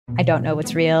I don't know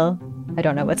what's real. I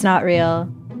don't know what's not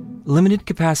real. Limited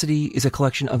Capacity is a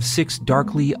collection of 6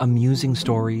 darkly amusing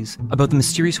stories about the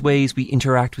mysterious ways we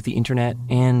interact with the internet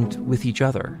and with each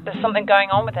other. There's something going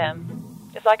on with him.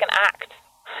 It's like an act.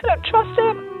 I don't trust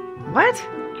him. What?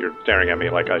 You're staring at me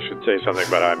like I should say something,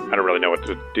 but I don't really know what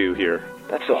to do here.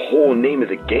 That's the whole name of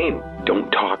the game. Don't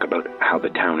talk about how the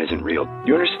town isn't real.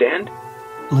 You understand?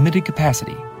 Limited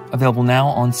Capacity, available now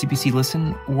on CBC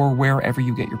Listen or wherever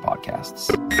you get your podcasts.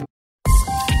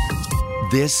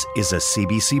 This is a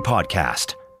CBC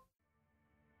podcast.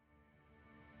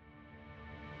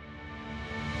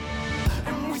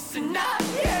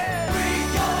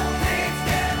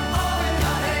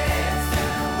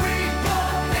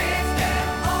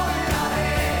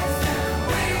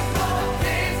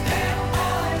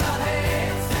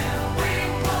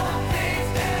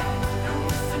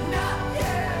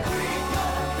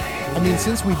 I mean,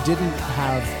 since we didn't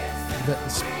have the,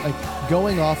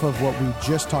 going off of what we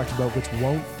just talked about, which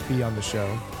won't be on the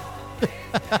show.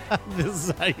 This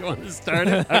is how you want to start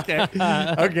it? Okay.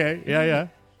 Okay. Yeah.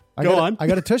 Go on. I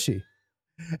got a Tushy.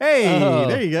 Hey,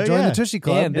 there you go. Join the Tushy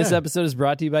Club. And this episode is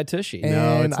brought to you by Tushy. And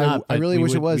No, it's not. I really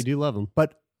wish it was. We do love them.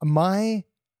 But my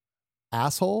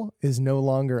asshole is no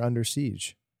longer under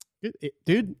siege.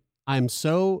 Dude, I'm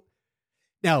so...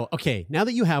 Now, okay, now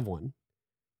that you have one,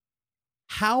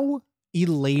 how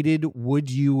elated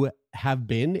would you have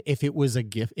been if it was a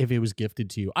gift, if it was gifted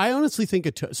to you? I honestly think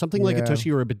something like a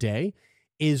Tushy or a bidet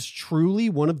is truly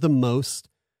one of the most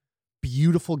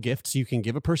beautiful gifts you can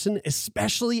give a person,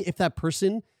 especially if that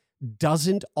person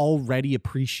doesn't already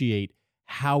appreciate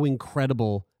how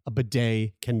incredible a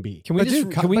bidet can be.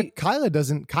 But Kyla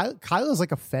doesn't. Kyla's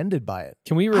like offended by it.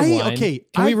 Can we rewind?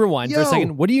 Can we rewind for a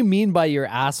second? What do you mean by your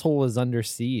asshole is under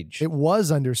siege? It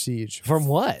was under siege. From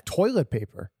what? Toilet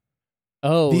paper.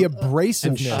 Oh, the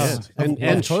abrasiveness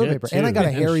of toilet paper, and I got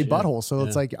a hairy butthole, so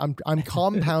it's like I'm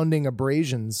compounding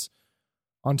abrasions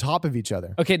on top of each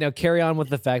other. Okay, now carry on with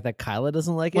the fact that Kyla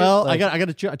doesn't like it. Well, I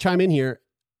got to chime in here.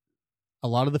 A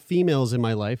lot of the females in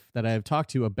my life that I have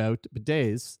talked to about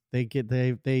bidets,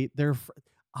 they're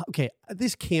okay.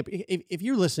 This can't be, if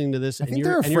you're listening to this, I and think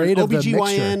you're they're afraid an of the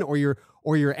OBGYN mixture.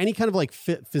 or you're any kind of like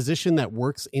physician that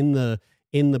works in the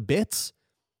bits,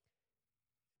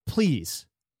 please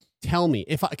tell me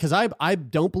because I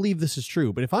don't believe this is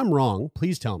true, but if I'm wrong,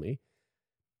 please tell me.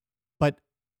 But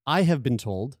I have been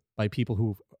told by people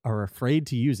who are afraid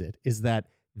to use it is that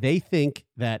they think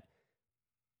that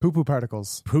poo-poo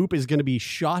particles, poop is going to be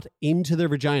shot into their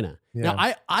vagina. Yeah.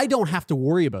 Now, I don't have to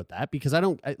worry about that because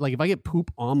if I get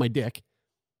poop on my dick,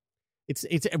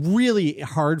 it's really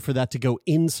hard for that to go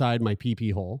inside my pee-pee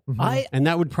hole. Mm-hmm. And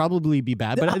that would probably be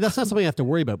bad, but that's not something I have to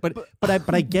worry about. But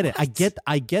I get it. I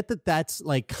get that that's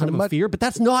like kind of a fear, but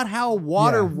that's not how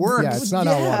water works. Yeah, it's not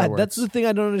how water works. That's the thing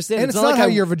I don't understand. And it's not like how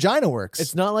your vagina works.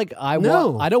 It's not like I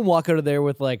don't walk out of there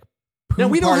with like poop now,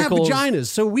 we don't have particles. vaginas,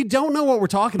 so we don't know what we're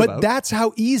talking about. But that's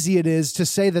how easy it is to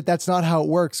say that that's not how it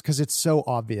works because it's so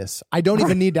obvious. I don't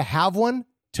even need to have one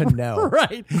to know.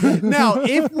 Right. Now,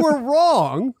 if we're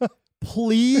wrong,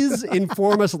 please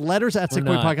inform us. Letters at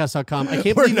sickboypodcast.com. I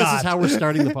can't believe this is how we're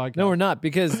starting the podcast. No, we're not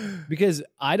because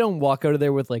I don't walk out of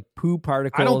there with like poo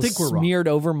particles I don't think we're smeared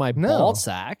over my ball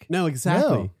sack. No,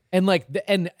 exactly. No. And like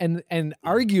and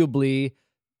arguably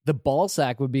the ball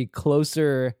sack would be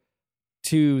closer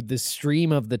to the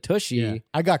stream of the tushy. Yeah.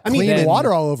 I got clean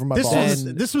water all over my balls.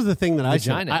 This was the thing that I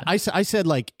said. I said,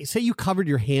 like, say you covered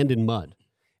your hand in mud,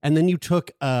 and then you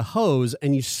took a hose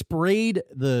and you sprayed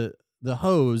the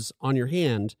hose on your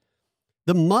hand.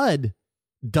 The mud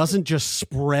doesn't just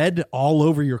spread all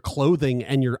over your clothing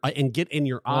and get in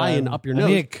your eye and up your nose. I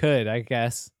mean, it could, I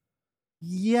guess.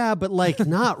 Yeah, but like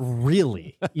not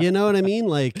really. You know what I mean?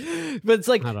 Like, but it's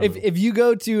like if you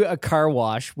go to a car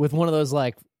wash with one of those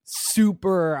like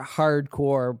super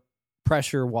hardcore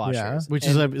pressure washers, which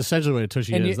is essentially what a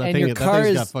tushy is. That thing's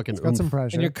got fucking got some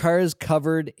pressure. And your car is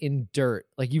covered in dirt,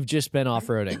 like you've just been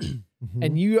off-roading,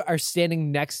 and you are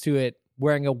standing next to it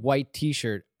wearing a white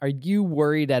T-shirt. Are you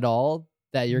worried at all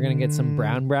that you're going to get some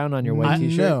brown on your white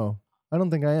T-shirt? No, I don't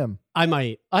think I am. I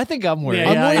might. I think I'm worried.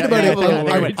 I'm worried about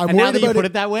it. I'm worried that you put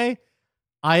it that way.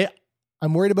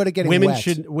 I'm worried about it getting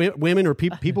wet. Women or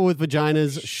people with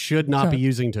vaginas should not be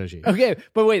using tushy. Okay,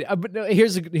 but wait. But no,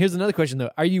 here's another question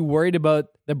though. Are you worried about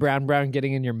the brown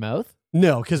getting in your mouth?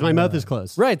 No, because my mouth is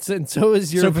closed. Right, and so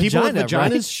is your vagina. So people with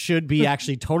vaginas right? should be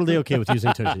actually totally okay with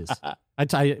using tushies. I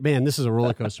tell you, man, this is a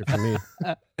roller coaster for me.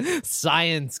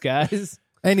 Science, guys.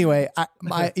 Anyway,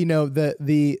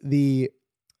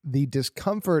 the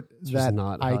discomfort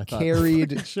that I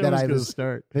carried that I was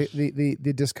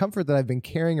the discomfort that I've been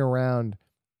carrying around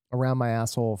my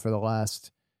asshole for the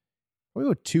last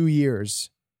probably about 2 years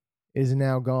is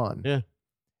now gone. Yeah.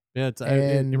 Yeah,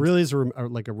 it really is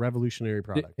like a revolutionary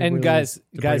product. And really guys,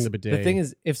 the the thing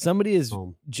is, if somebody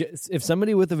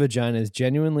with a vagina is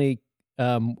genuinely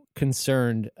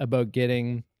concerned about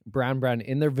getting brown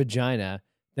in their vagina,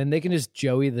 then they can just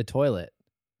Joey the toilet.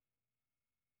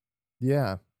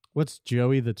 Yeah. What's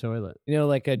Joey the toilet? You know,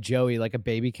 like a Joey, like a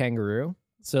baby kangaroo.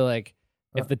 So like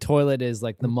if the toilet is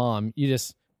like the mom, you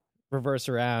just reverse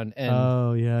around and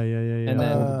and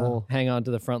then hang on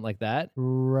to the front like that.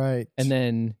 Right. And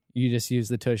then you just use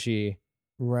the tushy.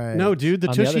 Right. No, dude, the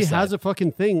tushy has side. a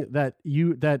fucking thing that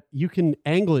you can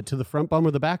angle it to the front bum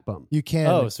or the back bum. You can.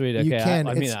 Oh, sweet. Okay. You can.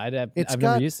 I've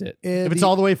never used it. If it's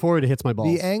all the way forward, it hits my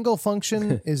balls. The angle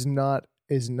function is not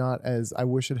as I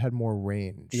wish it had more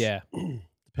range. Yeah.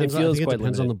 Depends it feels it quite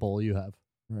depends on limited. the bowl you have.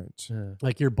 Right.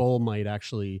 Like your bowl might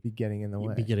actually Be getting in the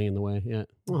way. Yeah.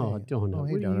 Oh, don't know. Oh,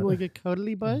 hey, What, do Donut. you want to get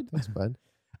cuddly, bud? Thanks, bud.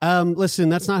 Listen,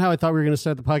 that's not how I thought we were going to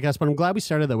start the podcast, but I'm glad we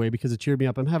started that way because it cheered me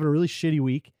up. I'm having a really shitty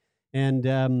week, and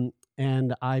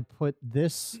I put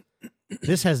this.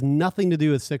 This has nothing to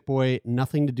do with Sick Boy,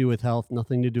 nothing to do with health,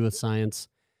 nothing to do with science.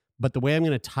 But the way I'm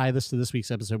going to tie this to this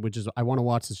week's episode, which is I want to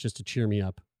watch this just to cheer me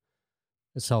up,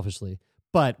 selfishly.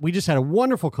 But we just had a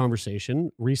wonderful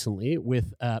conversation recently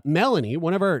with Melanie,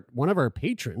 one of our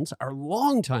patrons, our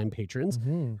longtime patrons.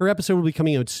 Mm-hmm. Her episode will be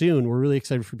coming out soon. We're really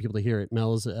excited for people to hear it.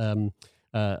 Mel is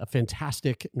a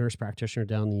fantastic nurse practitioner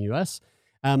down in the U.S.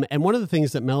 And one of the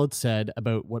things that Mel had said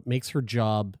about what makes her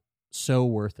job so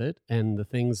worth it, and the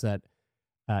things that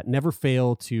never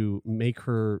fail to make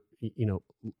her,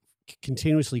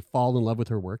 continuously fall in love with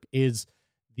her work, is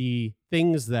the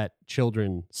things that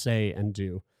children say and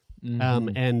do.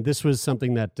 Mm-hmm. And this was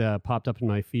something that popped up in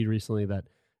my feed recently that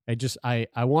I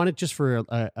want it just for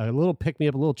a little pick me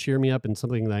up, a little cheer me up, and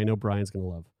something that I know Brian's going to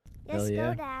love. Let's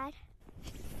go, Dad.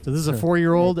 So this is a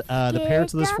 4-year-old. The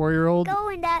parents of this 4-year-old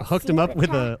hooked him up with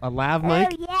a lav mic.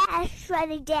 Oh, yes,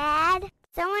 ready, Dad.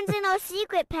 Someone's in our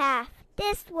secret path.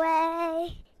 This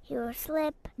way. You'll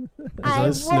slip. I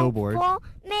won't snowboard. fall.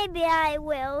 Maybe I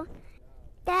will.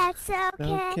 That's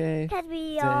okay. Because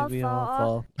we all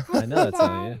fall. I know that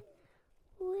song, yeah.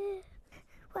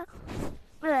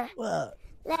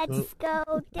 Let's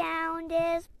go down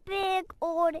this big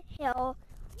old hill.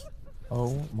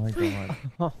 Oh my God.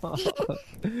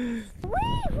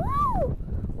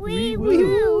 Wee woo! Wee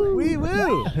woo! Wee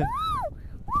woo!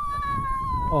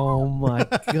 Oh my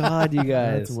God, you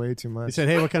guys. That's way too He much. said,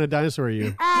 "Hey, what kind of dinosaur are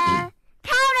you?"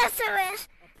 Powdersaurus!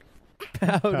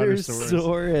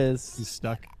 Powdersaurus. He's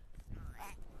stuck.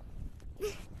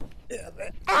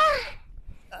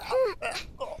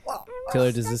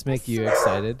 Taylor, does this make you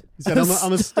excited? He said, "I'm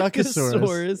a Stuckosaurus."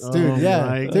 Stuckosaurus. Dude, yeah.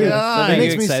 my Dude, God. Are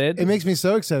you me excited? It makes me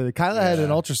so excited. Kyla had an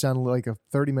ultrasound like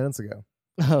 30 minutes ago.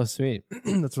 Oh, sweet.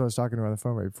 That's what I was talking to her on the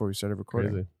phone right before we started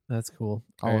recording. Crazy. That's cool.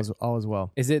 All is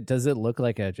well. Does it look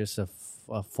like just a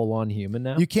full-on human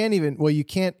now? You can't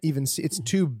even see. It's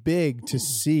too big to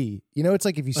see. You know, it's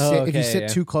like if you sit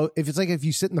too close. If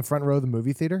you sit in the front row of the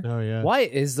movie theater. Oh yeah. Why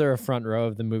is there a front row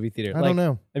of the movie theater? I don't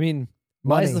know. I mean,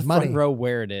 why is the front money. row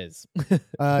where it is?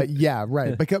 Yeah,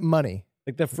 right. Because money,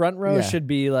 Like the front row Yeah. should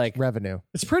be like revenue.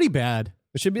 It's pretty bad.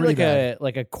 it should be pretty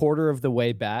like a quarter of the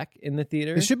way back in the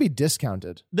theater. It should be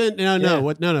discounted. No. Yeah.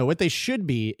 What they should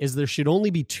be is there should only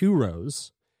be 2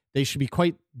 rows. They should be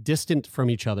quite distant from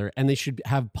each other, and they should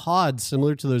have pods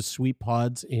similar to those sweet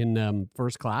pods in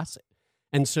first class.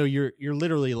 And so you're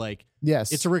literally like,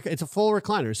 Yes, it's a full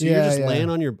recliner. So Yeah, you're just yeah. laying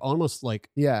on your almost like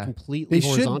yeah. completely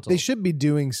horizontal. They should be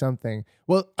doing something.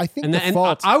 Well, I think And, the and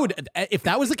fault. I would, if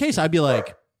that was the case, I'd be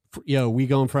like, yo, we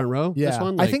go in front row. Yeah, This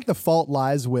one. I think the fault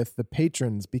lies with the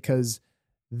patrons because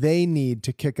they need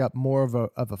to kick up more of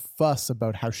a fuss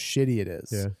about how shitty it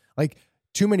is. Yeah. Like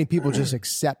too many people just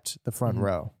accept the front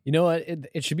row. You know what?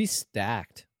 It should be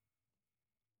stacked.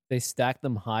 They stack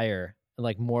them higher,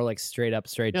 like more like straight up,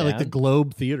 straight down. like the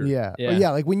Globe Theater. Yeah. Yeah. Yeah.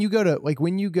 Like when you go to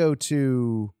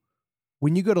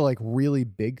like really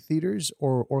big theaters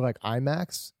or like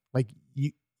IMAX, like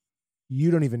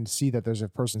you don't even see that there's a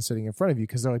person sitting in front of you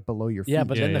because they're like below your feet. Yeah,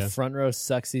 but then Yeah, the yeah. front row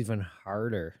sucks even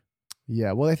harder.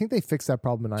 Yeah. Well, I think they fixed that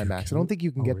problem in IMAX. I don't think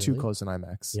you can Oh, get too really? close in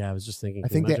IMAX. Yeah, I was just thinking. I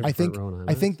think imagine I front row in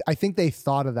IMAX? think they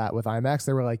thought of that with IMAX.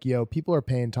 They were like, "Yo, people are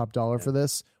paying top dollar for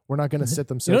this. We're not going to sit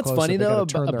them so You know what's close funny that they though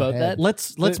gotta turn their about head." that?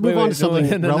 Let's Wait, move on wait, to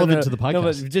something no, relevant to the No,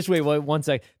 podcast. but just wait one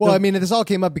sec. Well, I mean, this all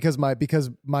came up because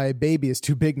my baby is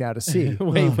too big now to see.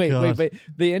 Wait.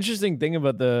 The interesting thing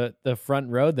about the front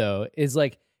row though is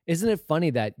like, isn't it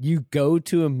funny that you go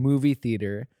to a movie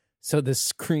theater so the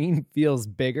screen feels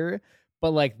bigger,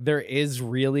 but like there is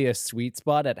really a sweet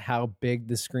spot at how big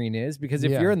the screen is, because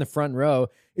if Yeah. you're in the front row,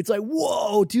 it's like,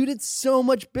 whoa, dude, it's so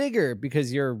much bigger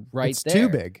because you're right It's there. too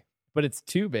big. But it's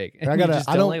too big. I and gotta. you just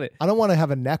I don't. like it. I don't want to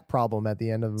have a neck problem at the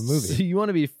end of a movie. So you want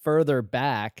to be further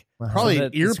back. Probably so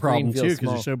an that ear the screen problem feels too, because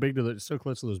small. you're so big so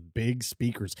close to those big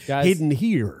speakers, Guys- hidden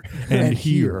here And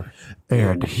here.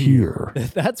 and here.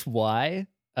 That's why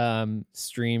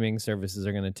streaming services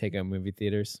are going to take out movie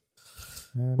theaters.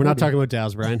 We're not talking about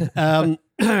DAOs, Brian.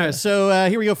 So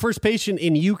here we go. First patient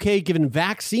in UK given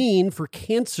vaccine for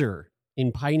cancer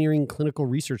in pioneering clinical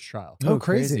research trial. Oh,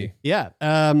 crazy. Yeah.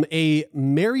 A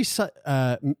Merseyside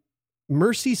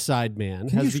man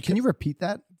Can you repeat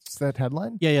that? It's that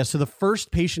headline? Yeah. So the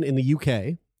first patient in the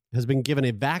UK has been given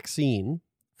a vaccine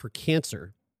for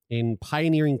cancer in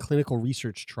pioneering clinical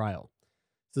research trial.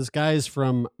 So this guy is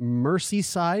from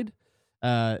Merseyside.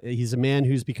 He's a man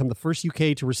who's become the first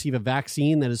UK to receive a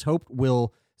vaccine that is hoped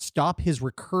will stop his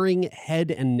recurring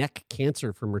head and neck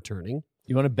cancer from returning.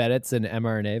 You want to bet it's an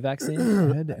mRNA vaccine?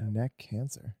 Head and neck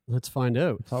cancer. Let's find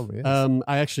out. It probably is.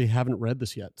 I actually haven't read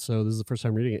this yet, so this is the first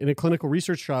time reading it. In a clinical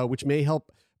research trial, which may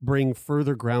help bring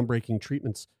further groundbreaking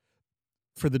treatments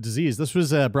for the disease. This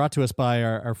was brought to us by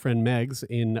our friend Megs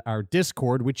in our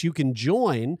Discord, which you can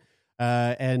join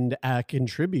and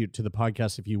contribute to the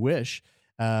podcast if you wish.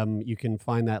 You can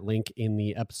find that link in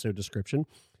the episode description.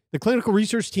 The clinical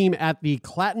research team at the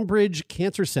Clattenbridge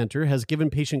Cancer Centre has given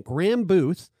patient Graham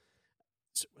Booth,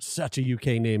 such a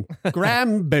UK name,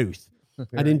 Graham Booth,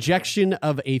 an injection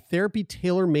of a therapy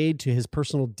tailor-made to his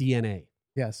personal DNA.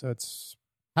 Yeah, so it's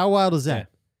How wild is that?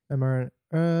 mRNA.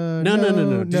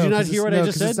 No. Did you not hear what I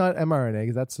just said? It's not mRNA.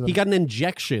 'Cause that's He got an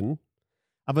injection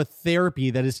of a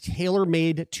therapy that is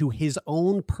tailor-made to his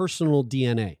own personal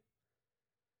DNA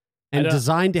and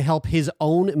designed to help his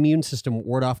own immune system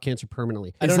ward off cancer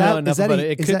permanently. I don't know enough about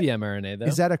it. It could be mRNA, though.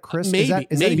 Is that a CRISPR? Maybe,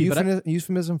 is that maybe, a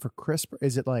euphemism for CRISPR?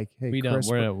 Is it like, hey, we don't.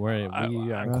 CRISPR?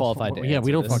 We aren't qualified to Yeah, we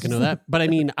answer don't this. fucking know that. But I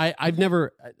mean, I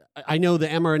know the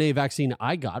mRNA vaccine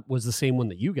I got was the same one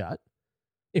that you got.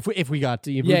 If we both got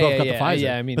the Pfizer.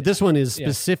 Yeah, I mean, but this one is yeah.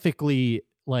 specifically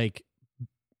like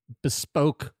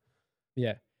bespoke.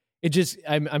 Yeah, it just.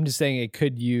 I'm just saying it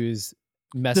could use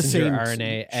messenger same-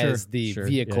 RNA sure, as the sure,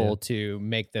 vehicle yeah. to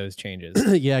make those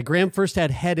changes. Yeah, Graham first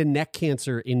had head and neck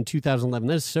cancer in 2011.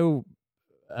 That is so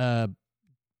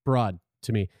broad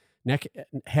to me.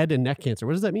 Head and neck cancer.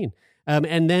 What does that mean?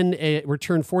 And then it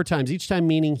returned 4 times, each time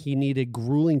meaning he needed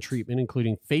grueling treatment,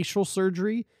 including facial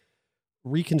surgery,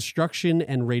 reconstruction,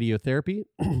 and radiotherapy.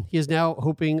 He is now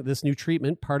hoping this new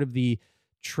treatment, part of the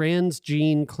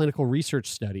transgene clinical research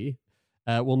study,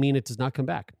 will mean it does not come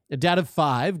back. A dad of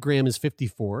 5, Graham is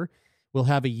 54, will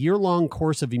have a year-long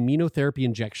course of immunotherapy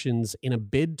injections in a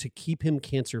bid to keep him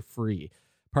cancer-free,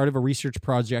 part of a research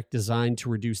project designed to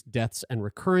reduce deaths and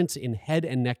recurrence in head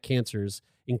and neck cancers,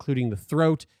 including the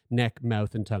throat, neck,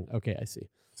 mouth, and tongue. Okay, I see.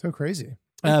 So crazy.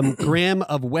 Graham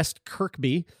of West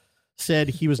Kirkby said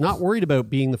he was not worried about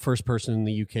being the first person in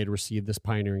the UK to receive this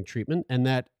pioneering treatment, and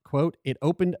that, quote, it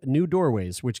opened new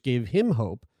doorways, which gave him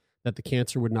hope that the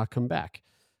cancer would not come back,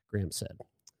 Graham said.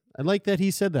 I like that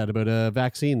he said that about a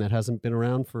vaccine that hasn't been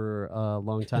around for a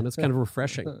long time. It's kind of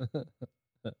refreshing.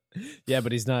 Yeah,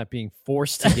 but he's not being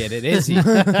forced to get it, is he?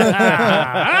 Graham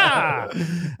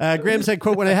said,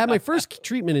 quote, when I had my first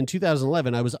treatment in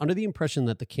 2011, I was under the impression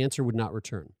that the cancer would not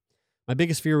return. My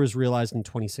biggest fear was realized in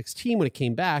 2016 when it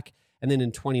came back, and then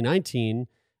in 2019,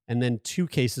 and then 2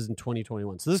 cases in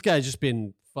 2021. So this guy's just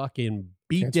been fucking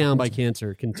beat down by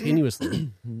cancer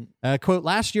continuously. Quote,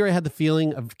 last year I had the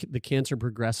feeling of the cancer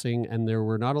progressing and there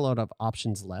were not a lot of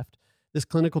options left. This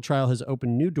clinical trial has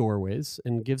opened new doorways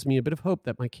and gives me a bit of hope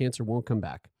that my cancer won't come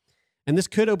back. And this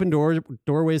could open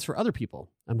doorways for other people.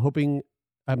 I'm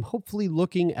hopefully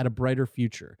looking at a brighter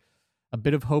future. A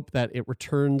bit of hope that it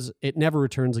never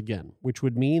returns again, which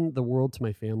would mean the world to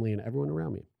my family and everyone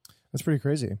around me. That's pretty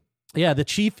crazy. Yeah, the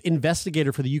chief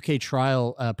investigator for the UK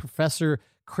trial, Professor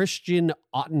Christian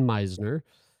Ottenmeisner,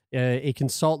 a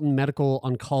consultant medical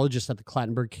oncologist at the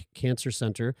Clattenburg Cancer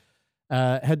Centre,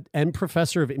 and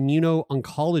professor of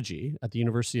immuno-oncology at the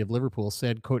University of Liverpool,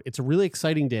 said, quote, it's a really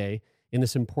exciting day in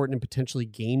this important and potentially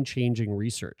game-changing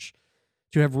research.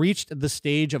 To have reached the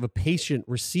stage of a patient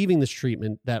receiving this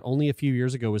treatment that only a few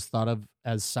years ago was thought of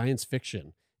as science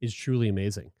fiction is truly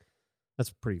amazing. That's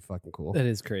pretty fucking cool. That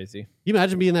is crazy. You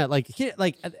imagine being that,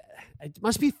 it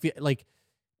must be like,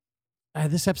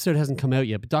 this episode hasn't come out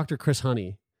yet, but Dr. Chris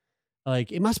Honey,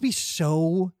 like, it must be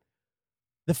so,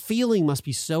 the feeling must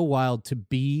be so wild to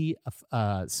be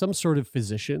some sort of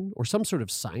physician or some sort of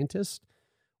scientist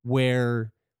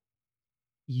where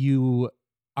you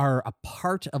are a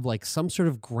part of like some sort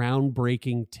of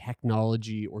groundbreaking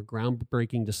technology or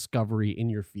groundbreaking discovery in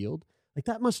your field, like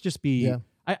that must just be. Yeah.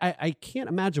 I can't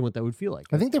imagine what that would feel like.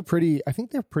 I think they're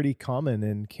pretty common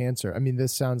in cancer. I mean,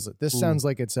 this sounds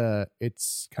like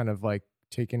it's kind of like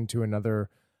taken to another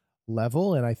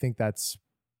level, and I think that's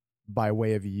by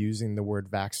way of using the word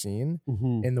vaccine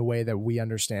in the way that we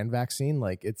understand vaccine.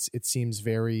 Like it seems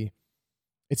very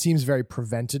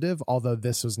preventative, although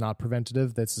this was not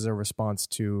preventative. This is a response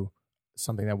to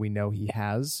something that we know he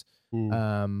has.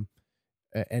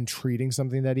 And treating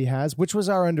something that he has, which was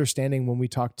our understanding when we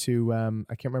talked to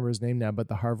I can't remember his name now, but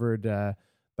the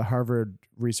Harvard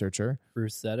researcher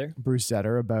Bruce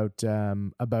Zetter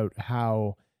about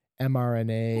how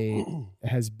mRNA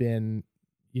has been,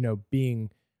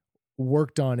 being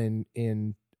worked on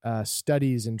in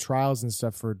studies and trials and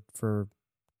stuff for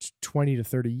 20 to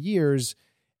 30 years,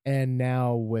 and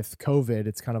now with COVID,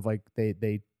 it's kind of like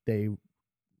they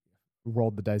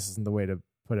rolled the dice isn't the way to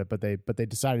put it, but they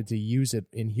decided to use it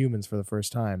in humans for the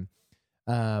first time,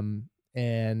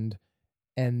 and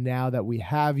now that we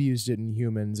have used it in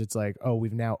humans, it's like, oh,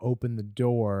 we've now opened the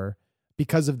door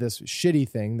because of this shitty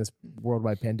thing, this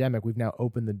worldwide pandemic. We've now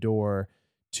opened the door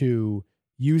to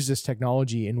use this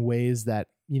technology in ways that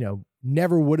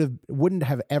never wouldn't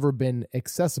have ever been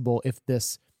accessible if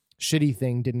this shitty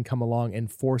thing didn't come along and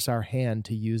force our hand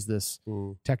to use this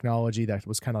technology that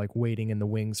was kind of like waiting in the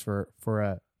wings for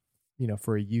a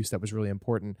use that was really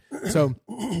important. So,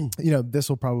 this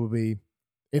will probably,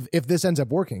 if this ends up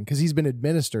working, because it's been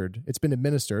administered.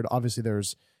 Obviously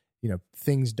there's,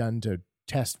 things done to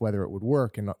test whether it would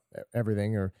work and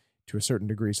everything, or to a certain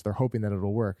degree. So they're hoping that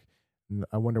it'll work. And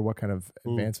I wonder what kind of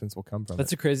advancements will come from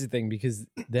That's it. a crazy thing, because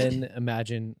then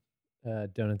imagine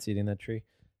donuts eating that tree.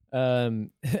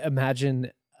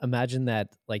 Imagine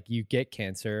that, like, you get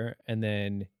cancer and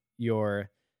then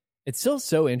it's still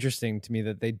so interesting to me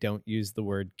that they don't use the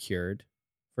word cured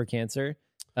for cancer.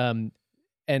 And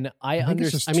I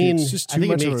understand. It's just too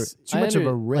much of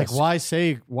a risk.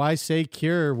 Like, why say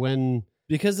cure when,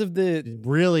 because of the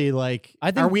really, like,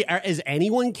 I think, is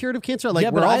anyone cured of cancer? Like, yeah,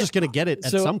 we're all just going to get it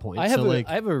at some point. I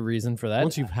have a reason for that.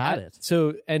 Once you've had it.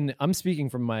 So, and I'm speaking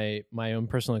from my own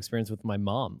personal experience with my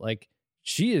mom. Like,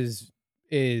 she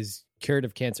is cured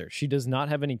of cancer. She does not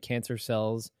have any cancer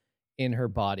cells in her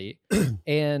body.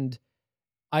 And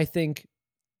I think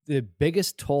the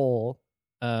biggest toll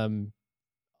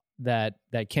that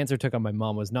cancer took on my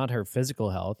mom was not her physical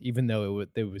health, even though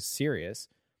it was serious.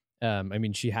 I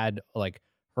mean, she had like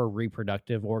her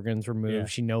reproductive organs removed. Yeah.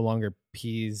 She no longer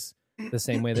pees the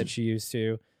same way that she used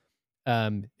to.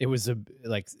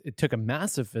 It took a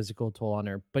massive physical toll on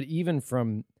her. But even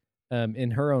from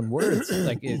in her own words,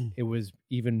 like it was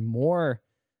even more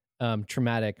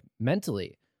traumatic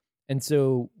mentally. And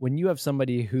so when you have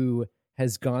somebody who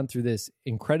has gone through this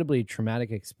incredibly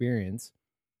traumatic experience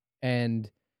and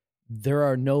there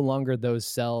are no longer those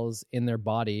cells in their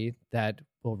body that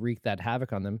will wreak that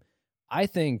havoc on them, I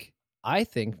think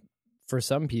for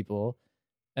some people,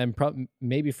 and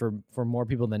maybe for more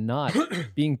people than not,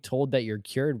 being told that you're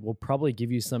cured will probably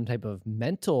give you some type of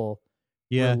mental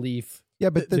relief. Yeah,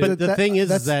 but the thing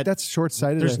is that that's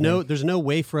short-sighted. There's no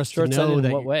way for us to know short-sighted that.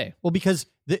 In what way? Well, because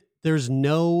there's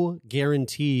no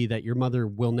guarantee that your mother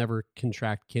will never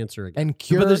contract cancer again. And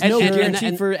cure, but there's no guarantee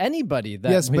and for anybody. That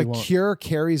yes, but won't. Cure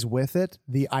carries with it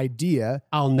the idea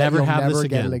I'll never have this get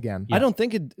again. it again. I don't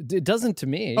think it doesn't to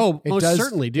me. Oh, It most does-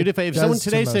 certainly, dude. it If does someone to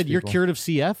today most said you're people. cured of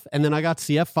CF, and then I got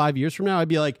CF 5 years from now, I'd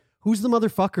be like, who's the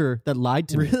motherfucker that lied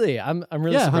to me? Really, I'm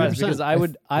really Yeah, surprised 100%.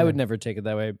 because I would never take it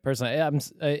that way personally.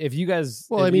 If you guys,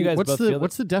 Well, if I mean, you guys what's both feel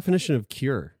the definition of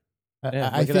cure?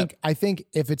 Yeah, I look it think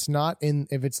if it's not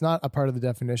a part of the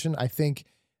definition, I think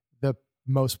the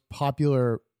most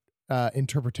popular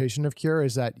interpretation of cure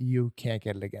is that you can't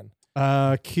get it again.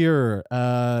 Cure.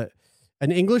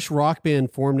 An English rock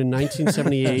band formed in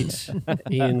 1978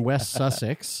 in West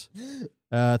Sussex.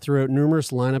 Throughout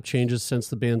numerous lineup changes since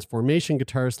the band's formation,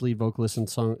 guitarist, lead vocalist, and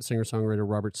singer-songwriter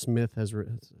Robert Smith has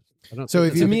written. So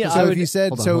if you Hold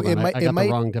on, I got the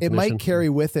wrong it definition. might carry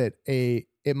with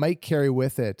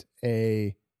it a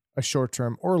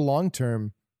short-term or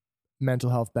long-term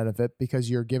mental health benefit because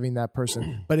you're giving that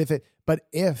person. But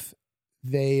if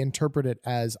they interpret it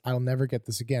as I'll never get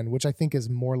this again, which I think is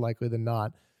more likely than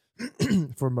not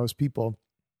for most people.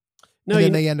 No, and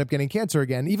then they end up getting cancer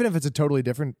again, even if it's a totally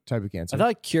different type of cancer. I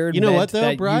thought cured. You know meant what, though,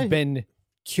 that Bri? you've been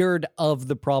cured of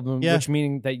the problem, which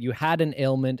meaning that you had an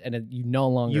ailment and you no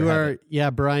longer. have it.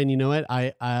 Yeah, Brian. You know what?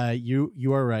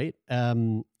 You are right.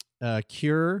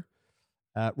 Cure,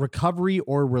 recovery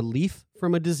or relief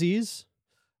from a disease.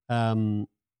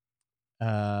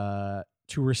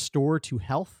 to restore to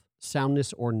health,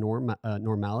 soundness, or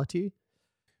normality,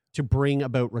 to bring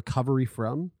about recovery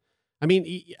from. I mean,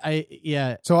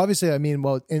 yeah. So obviously, I mean,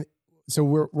 so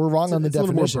we're wrong on the it's a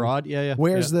definition. little more broad. Yeah.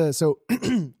 Where's the so? Let's.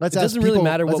 It ask doesn't really people-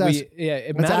 matter let's what ask- we. Yeah,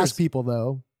 it Let's matters. ask people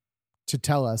though to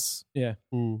tell us Yeah.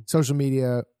 social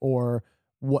media or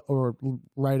what, or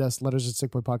write us letters at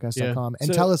sickboypodcast.com and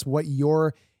So- tell us what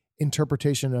your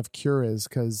interpretation of cure is,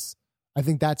 because I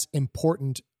think that's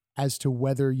important as to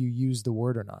whether you use the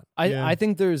word or not. I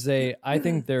think there is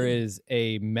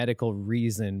a medical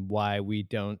reason why we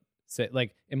don't say,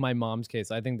 like in my mom's case,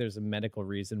 I think there's a medical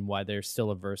reason why they're still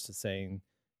averse to saying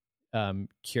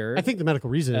cure. I think the medical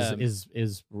reason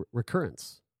is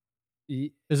recurrence.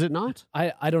 Is it not?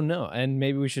 I don't know, and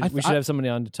maybe we should have somebody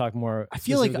on to talk more. I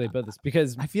feel like about this,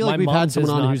 because I feel my like we've mom had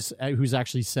someone does on who's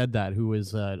actually said that, who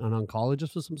is an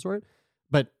oncologist of some sort.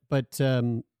 But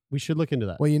we should look into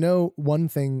that. Well, you know, one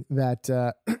thing that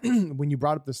when you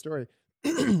brought up the story,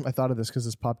 I thought of this because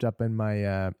this popped up in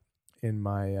my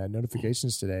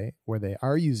notifications today, where they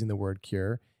are using the word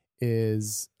cure.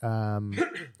 Is and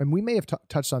we may have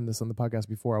touched on this on the podcast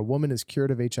before. A woman is cured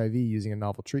of HIV using a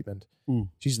novel treatment.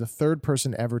 She's the third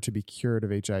person ever to be cured of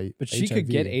HIV. But she could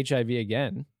get HIV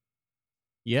again.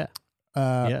 Yeah.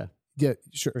 Yeah,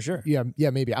 sure, for sure. Yeah,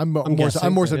 maybe. I'm more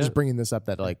so just bringing this up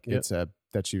that it's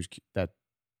that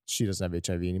she doesn't have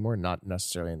HIV anymore, not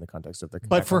necessarily in the context of the.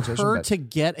 But for her to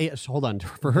get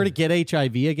for her to get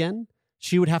HIV again,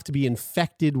 she would have to be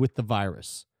infected with the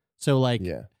virus. So like,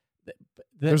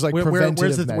 there's like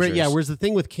preventative measures. Whereas the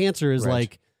thing with cancer is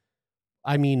like,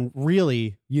 I mean,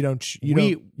 really, you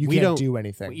can't do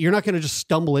anything. You're not going to just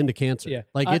stumble into cancer. Yeah.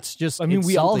 Like it's just. I mean, it's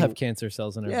we all something- have cancer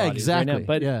cells in our Yeah, bodies right now.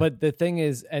 exactly. But the thing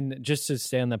is, and just to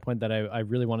stay on that point that I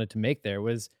really wanted to make there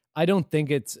was, I don't think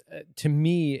it's to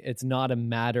me, it's not a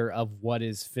matter of what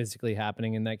is physically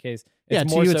happening in that case.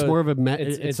 It's it's more of a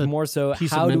it's more so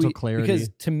piece how of do mental we, clarity. because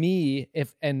to me,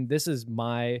 and this is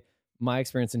my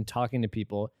experience in talking to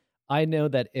people, I know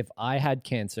that if I had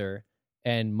cancer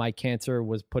and my cancer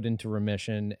was put into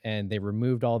remission and they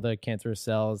removed all the cancerous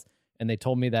cells and they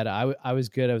told me that I was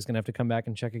good, I was going to have to come back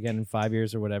and check again in 5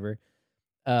 years or whatever.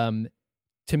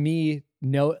 To me,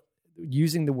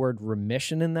 using the word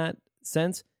remission in that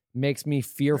sense makes me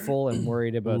fearful and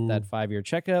worried about that 5-year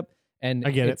checkup. And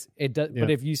I get it does. But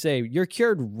if you say you're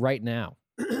cured right now,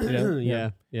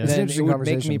 yeah. It's an then it interesting would make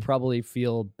me conversation. probably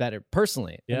feel better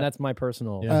personally. Yeah. And that's my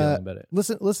personal feeling about it.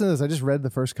 Listen to this. I just read the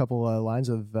first couple lines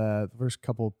of the first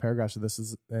couple paragraphs of this,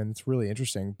 and it's really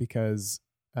interesting because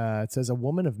it says a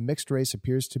woman of mixed race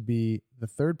appears to be the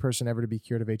third person ever to be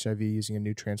cured of HIV using a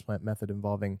new transplant method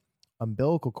involving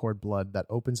umbilical cord blood that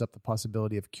opens up the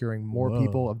possibility of curing more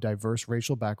people of diverse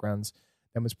racial backgrounds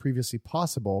than was previously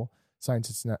possible.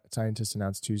 Scientists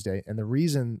announced Tuesday, and the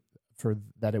reason for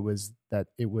that it was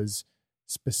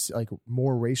like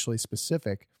more racially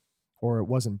specific, or it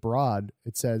wasn't broad.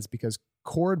 It says because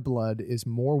cord blood is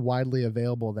more widely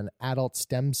available than adult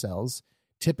stem cells,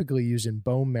 typically used in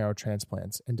bone marrow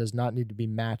transplants, and does not need to be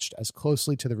matched as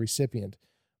closely to the recipient.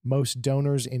 Most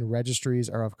donors in registries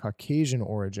are of Caucasian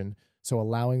origin, so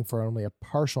allowing for only a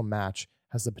partial match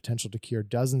has the potential to cure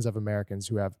dozens of Americans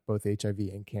who have both HIV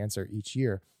and cancer each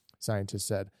year, scientists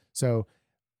said. So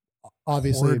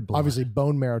obviously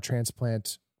bone marrow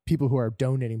transplant, people who are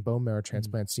donating bone marrow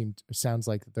transplants sounds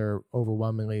like they're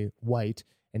overwhelmingly white,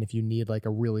 and if you need like a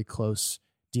really close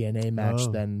DNA match,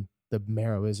 then the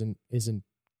marrow isn't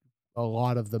a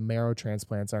lot of the marrow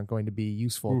transplants aren't going to be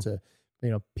useful to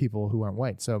people who aren't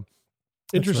white. So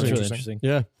Interesting. That's really interesting.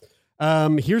 Yeah.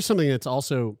 Here's something that's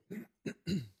also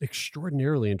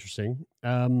extraordinarily interesting.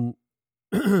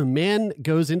 Man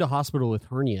goes into hospital with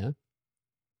hernia,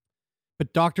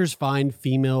 but doctors find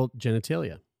female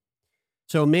genitalia.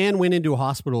 So a man went into a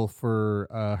hospital for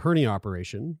a hernia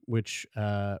operation, which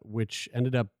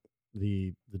ended up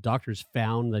the doctors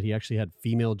found that he actually had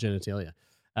female genitalia.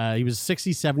 He was a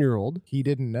 67-year-old. He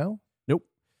didn't know? Nope.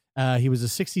 He was a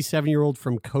 67-year-old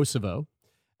from Kosovo.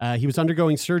 He was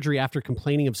undergoing surgery after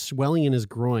complaining of swelling in his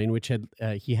groin, which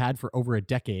he had for over a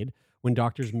decade when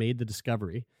doctors made the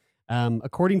discovery.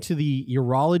 According to the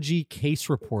Urology Case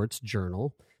Reports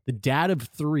Journal, the dad of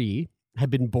 3 had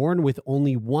been born with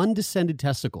only one descended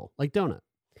testicle, like Donut.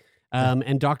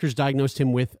 And doctors diagnosed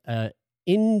him with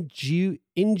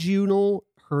inguinal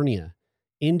hernia.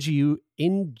 Inguinal?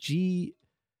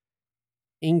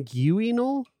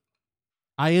 INGUINAL.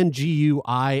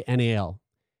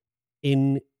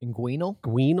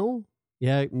 Inguinal?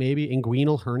 Yeah, maybe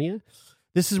inguinal hernia.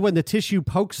 This is when the tissue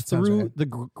pokes through the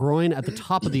groin at the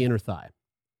top of the inner thigh.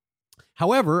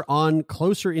 However, on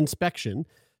closer inspection,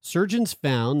 surgeons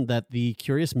found that the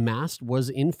curious mass was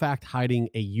in fact hiding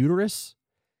a uterus,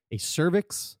 a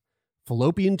cervix,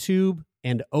 fallopian tube,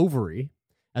 and ovary,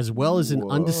 as well as an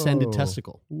undescended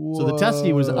testicle. So the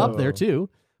testy was up there too,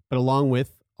 but along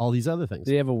with all these other things.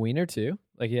 Did he have a wiener too?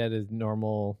 Like he had his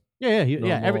normal,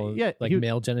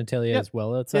 male genitalia as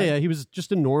well outside? Yeah, he was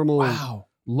just a normal. Wow.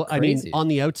 I mean, on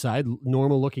the outside,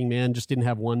 normal looking man, just didn't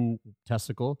have one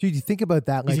testicle. Dude, you think about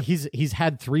that. Like he's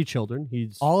had 3 children.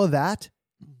 He's all of that.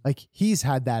 Like he's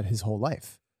had that his whole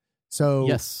life. So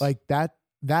yes, like that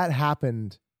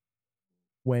happened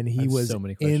when he was so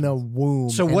many in a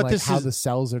womb. So and what like this how is, the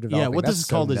cells are developing. Yeah, what That's this is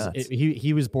so called nuts. is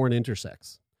he was born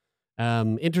intersex.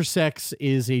 Intersex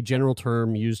is a general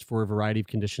term used for a variety of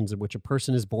conditions in which a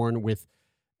person is born with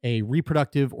a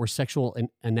reproductive or sexual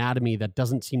anatomy that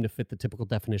doesn't seem to fit the typical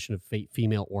definition of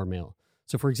female or male.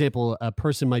 So, for example, a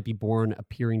person might be born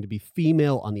appearing to be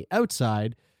female on the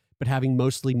outside, but having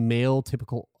mostly male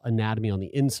typical anatomy on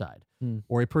the inside.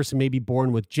 Or a person may be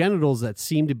born with genitals that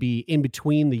seem to be in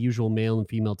between the usual male and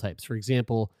female types. For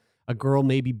example, a girl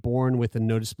may be born with a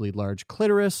noticeably large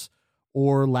clitoris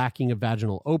or lacking a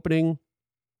vaginal opening,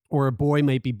 or a boy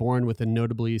might be born with a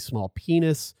notably small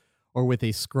penis or with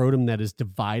a scrotum that is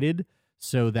divided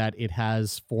so that it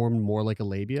has formed more like a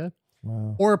labia.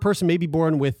 Wow. Or a person may be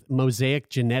born with mosaic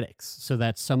genetics so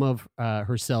that some of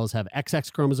her cells have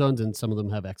XX chromosomes and some of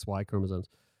them have XY chromosomes.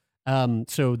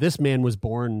 So this man was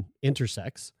born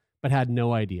intersex, but had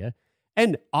no idea.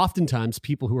 And oftentimes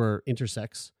people who are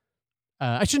intersex,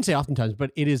 I shouldn't say oftentimes, but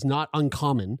it is not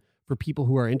uncommon for people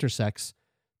who are intersex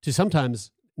to sometimes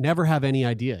never have any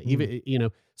idea. Even,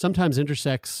 sometimes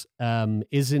intersex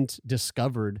isn't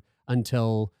discovered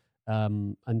until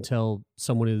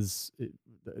someone is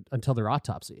until their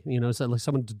autopsy. So like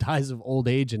someone dies of old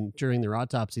age, and during their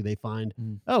autopsy they find,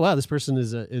 oh wow, this person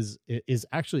is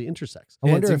actually intersex.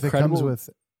 I wonder if it comes with.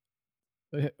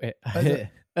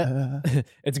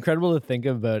 It's incredible to think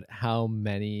about how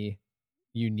many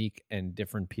unique and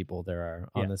different people there are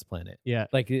on this planet. Yeah,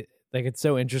 like it's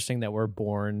so interesting that we're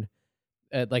born,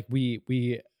 like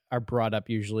we are brought up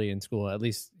usually in school, at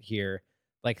least here,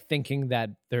 like thinking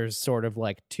that there's sort of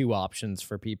like 2 options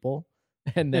for people.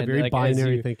 And then very like,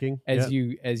 binary thinking. As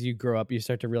you grow up, you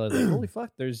start to realize, like, holy fuck,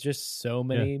 there's just so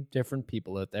many different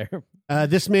people out there.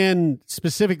 This man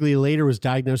specifically later was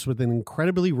diagnosed with an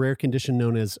incredibly rare condition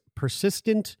known as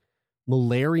persistent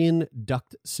Müllerian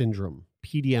duct syndrome,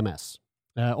 PDMS.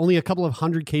 Only a couple of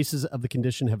 100 cases of the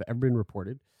condition have ever been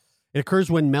reported. It occurs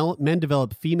when men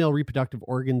develop female reproductive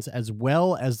organs as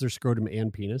well as their scrotum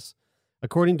and penis.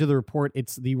 According to the report,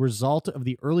 it's the result of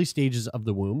the early stages of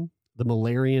the womb, the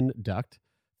Müllerian duct,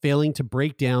 failing to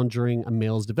break down during a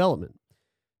male's development.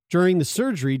 During the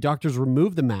surgery, doctors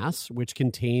removed the mass, which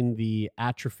contained the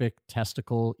atrophic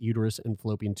testicle, uterus, and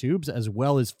fallopian tubes, as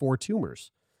well as 4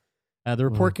 tumors. The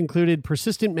report concluded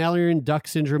persistent Müllerian duct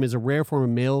syndrome is a rare form of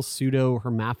male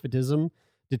pseudohermaphroditism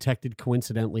detected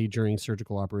coincidentally during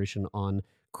surgical operation on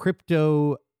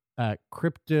crypto.com.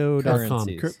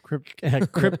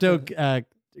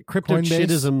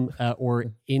 Cryptochidism or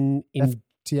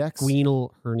inguinal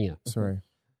hernia. Sorry.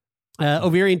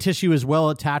 Ovarian tissue is well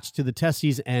attached to the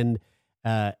testes, and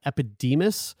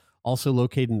epidemis, also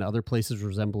located in other places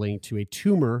resembling to a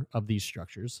tumor of these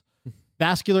structures.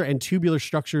 Vascular and tubular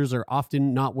structures are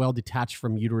often not well detached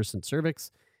from uterus and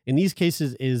cervix. In these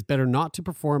cases, it is better not to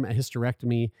perform a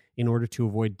hysterectomy in order to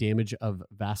avoid damage of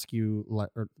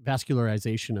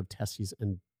vascularization of testes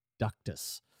and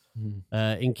ductus.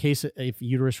 In case if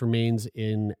uterus remains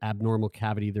in abnormal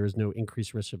cavity, there is no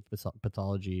increased risk of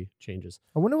pathology changes.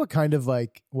 I wonder what kind of I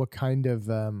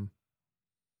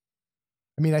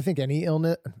mean, I think any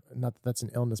illness, not that that's an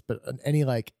illness, but any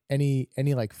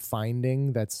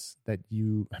finding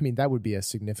that would be a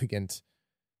significant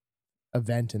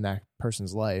event in that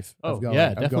person's life.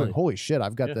 Definitely. Going, holy shit,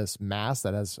 I've got this mass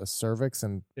that has a cervix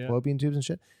and fallopian tubes and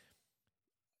shit.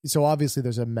 So obviously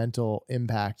there's a mental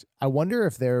impact. I wonder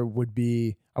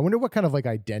what kind of like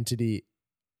identity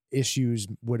issues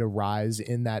would arise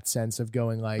in that sense of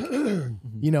going like,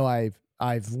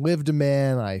 I've lived a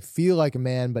man, I feel like a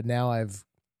man, but now I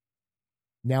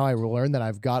learned that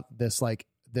I've got this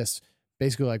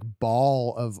basically like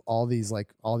ball of all these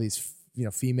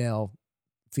female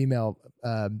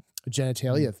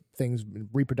genitalia things,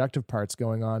 reproductive parts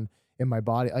going on in my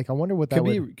body. Like, I wonder what that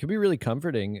could be really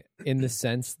comforting in the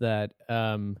sense that,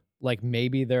 like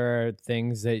maybe there are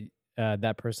things that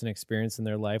that person experienced in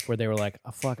their life where they were like,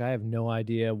 oh, fuck, I have no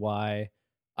idea why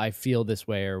I feel this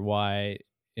way or why,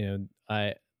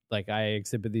 I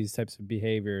exhibit these types of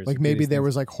behaviors. Like maybe there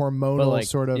was like hormonal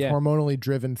hormonally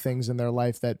driven things in their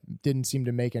life that didn't seem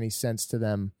to make any sense to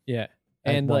them. Yeah.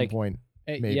 And one like, point,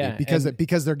 maybe yeah, because and-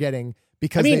 because they're getting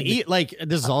because I mean, they, like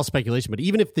this is all speculation, but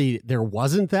even if there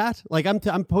wasn't that, like I'm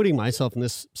putting myself in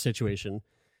this situation.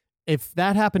 If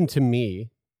that happened to me,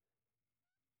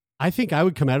 I think I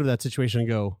would come out of that situation and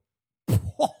go,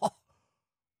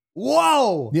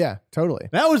 "Whoa, yeah, totally.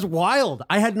 that was wild!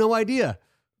 I had no idea."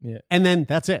 Yeah. And then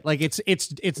that's it. Like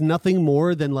it's nothing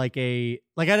more than like I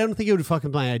don't think it would fuck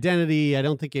with my identity. I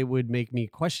don't think it would make me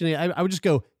question it. I would just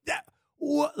go,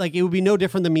 what? Like it would be no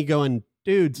different than me going,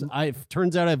 dudes.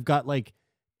 Turns out I've got like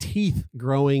teeth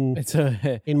growing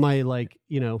in my like,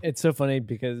 you know. It's so funny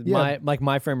because Yeah.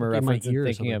 my frame of In my reference and ear or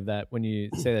thinking something. of that when you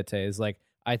say that today is like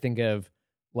I think of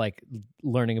like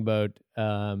learning about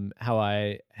how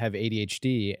I have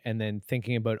ADHD and then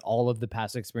thinking about all of the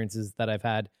past experiences that I've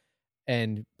had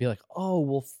and be like, oh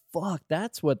well, fuck,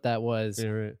 that's what that was. Yeah,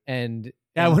 right. And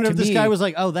I wonder to if this me- guy was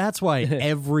like, oh, that's why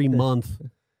every month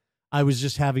I was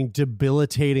just having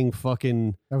debilitating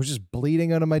fucking. I was just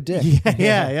bleeding out of my dick.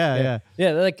 Yeah.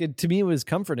 Yeah, like to me it was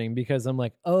comforting because I'm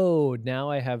like, oh, now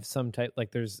I have some type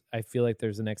like I feel like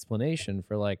there's an explanation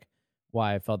for like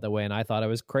why I felt that way and I thought I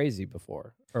was crazy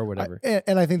before or whatever.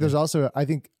 And I think there's also I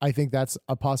think that's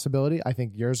a possibility. I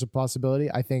think yours is a possibility.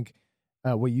 I think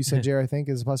what you said, Jerry, I think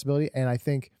is a possibility. And I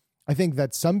think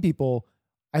that some people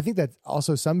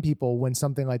when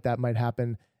something like that might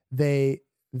happen, they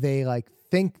like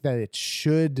think that it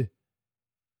should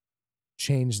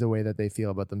change the way that they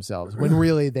feel about themselves when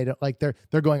really they don't. Like they're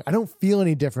going, I don't feel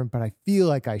any different, but I feel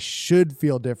like I should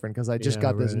feel different because I just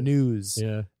got this news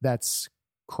that's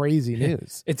crazy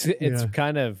news. It's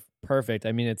kind of perfect.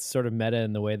 I mean, it's sort of meta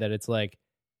in the way that it's like,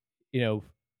 you know,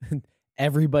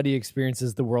 everybody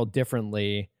experiences the world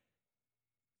differently,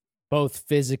 both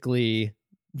physically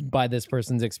by this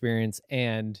person's experience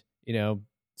and, you know,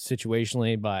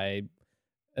 situationally by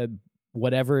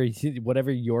whatever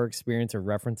your experience or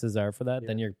references are for that,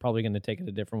 then you're probably going to take it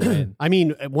a different way. And I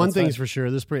mean, one that's thing's fine. for sure.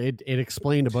 It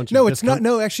explained a bunch No, of it's not.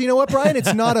 No, actually, you know what, Brian?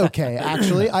 It's not okay.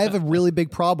 Actually, I have a really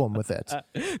big problem with it.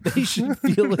 They should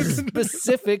feel a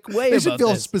specific way They should about feel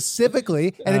this.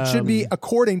 specifically, and it should be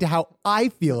according to how I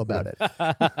feel about it. You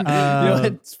know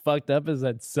what's fucked up is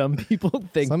that some people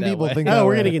think Some that people way. think Oh, that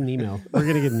we're way. gonna get an email. We're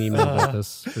gonna get an email about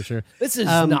this for sure. This is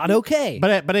not okay.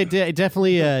 But it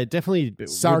definitely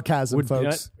Sarcasm, would,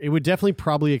 folks. It would definitely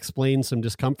probably explain some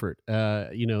discomfort.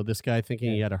 You know, this guy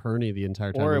thinking he had a hernia the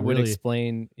entire time. Or it would really,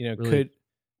 explain, you know, really-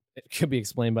 it could be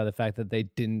explained by the fact that they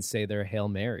didn't say their Hail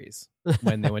Marys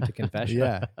when they went to confession.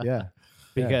 Yeah.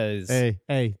 Because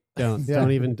Hey, don't Yeah.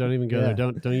 don't even go Yeah.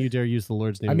 there. Don't you dare use the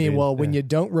Lord's name. I in mean, vain. well, when you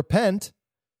don't repent,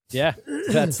 yeah,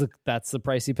 that's the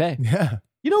price you pay. yeah,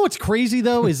 You know what's crazy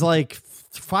though is like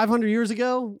 500 years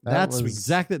ago. That That's was-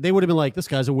 exactly. They would have been like, "This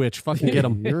guy's a witch. Fucking get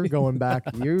him." you're going back.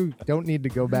 You don't need to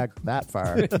go back that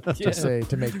far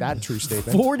to make that true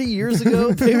statement. 40 years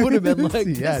ago, they would have been like,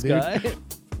 Yeah, this dude. guy.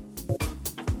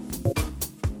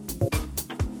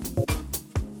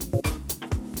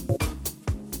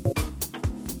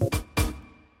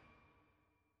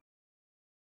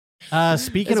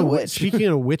 Speaking As a of witch. speaking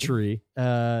of witchery,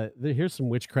 here's some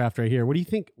witchcraft right here. What do you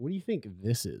think? What do you think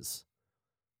this is?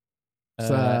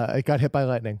 It got hit by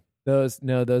lightning. Those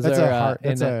That's are a heart.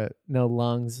 That's no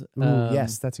lungs. Ooh,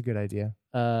 yes, that's a good idea.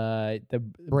 The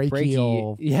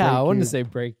Brachial. Yeah, I wanted to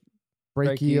brachial- say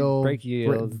Brachial.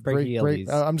 brachiales.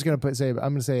 I'm just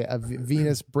gonna say a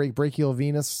Venus brachial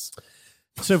Venus.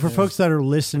 So for folks that are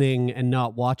listening and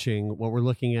not watching, what we're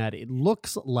looking at, it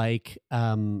looks like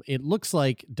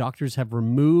doctors have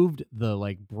removed the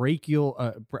like brachial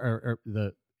or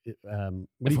the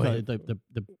what do you call it,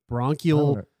 the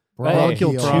bronchial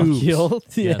bronchial tubes. Bronchial.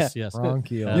 Yeah. Yes.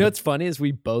 Bronchial. You know what's funny is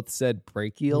we both said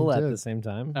brachial We at did. the same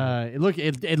time.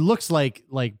 It looks like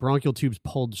bronchial tubes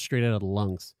pulled straight out of the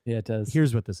lungs. Yeah, it does.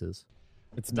 Here's what this is.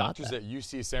 It's not Doctors that. at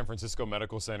UC San Francisco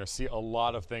Medical Center see a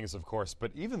lot of things, of course,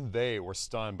 but even they were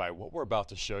stunned by what we're about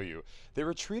to show you. They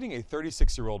were treating a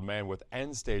 36-year-old man with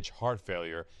end-stage heart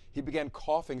failure. He began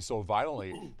coughing so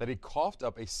violently that he coughed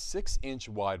up a 6-inch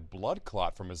wide blood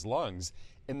clot from his lungs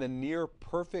in the near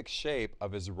perfect shape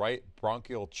of his right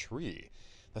bronchial tree.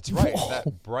 That's right,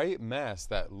 that bright mass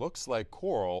that looks like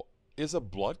coral is a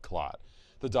blood clot.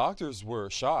 The doctors were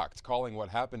shocked, calling what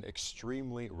happened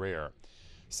extremely rare.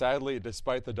 Sadly,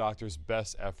 despite the doctor's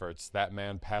best efforts, that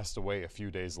man passed away a few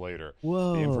days later.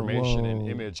 Whoa. The information and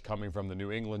image coming from the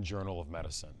New England Journal of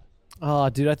Medicine. Oh,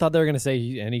 dude, I thought they were going to say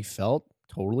he felt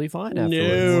totally fine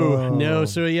afterwards. No.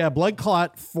 So yeah, blood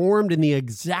clot formed in the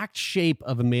exact shape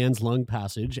of a man's lung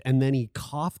passage, and then he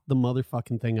coughed the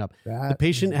motherfucking thing up. The That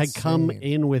patient is had come insane.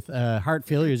 in with heart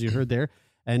failure, as you heard there,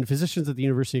 and physicians at the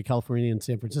University of California in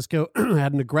San Francisco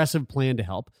had an aggressive plan to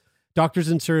help. Doctors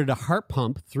inserted a heart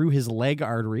pump through his leg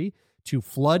artery to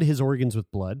flood his organs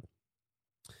with blood.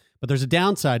 But there's a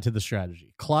downside to the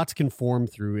strategy. Clots can form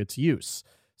through its use.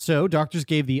 So doctors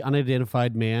gave the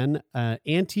unidentified man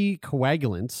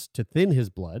anticoagulants to thin his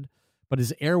blood, but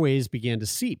his airways began to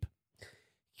seep.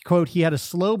 Quote, he had a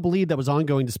slow bleed that was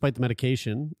ongoing despite the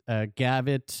medication.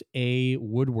 Gavit A.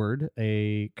 Woodward,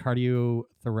 a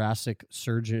cardiothoracic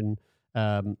surgeon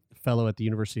fellow at the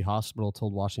University Hospital,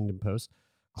 told Washington Post.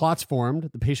 Clots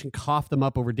formed. The patient coughed them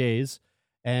up over days,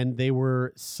 and they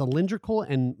were cylindrical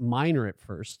and minor at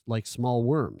first, like small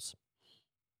worms.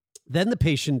 Then the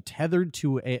patient thundered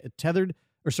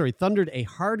a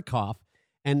hard cough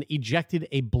and ejected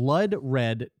a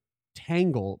blood-red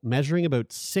tangle measuring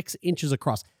about 6 inches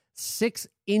across. 6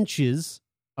 inches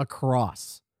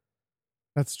across.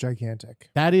 That's gigantic.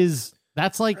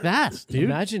 That's like that,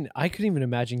 dude. I couldn't even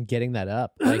imagine getting that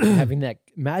up. Like having that,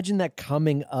 imagine that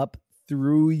coming up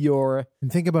through your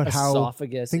and think about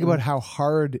esophagus. About how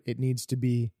hard it needs to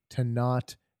be to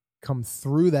not come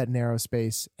through that narrow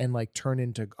space and like turn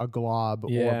into a glob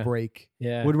or break.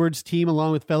 Yeah. Woodward's team,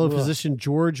 along with fellow physician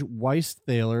George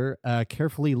Weisthaler,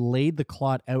 carefully laid the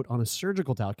clot out on a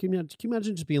surgical towel. Can you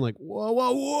imagine just being like, whoa,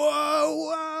 whoa, whoa,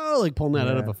 whoa, like pulling that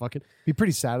out of a fucking... Be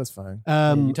pretty satisfying.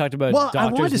 You talked about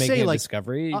doctors making a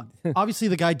discovery. Obviously,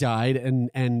 the guy died, and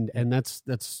that's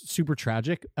super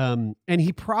tragic. And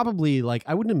he probably, like,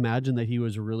 I wouldn't imagine that he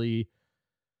was really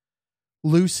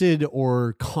lucid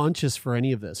or conscious for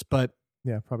any of this, but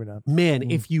yeah, probably not. Man,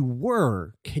 if you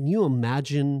were, can you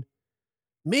imagine?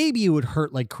 Maybe it would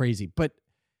hurt like crazy, but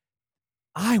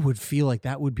I would feel like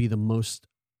that would be the most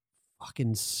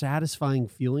fucking satisfying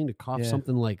feeling to cough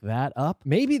something like that up.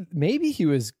 Maybe he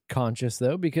was conscious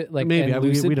though, because like maybe and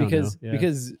lucid we don't because know. Yeah.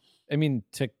 because I mean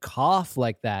to cough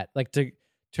like that, like to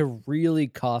really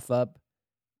cough up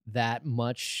that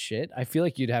much shit, I feel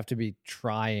like you'd have to be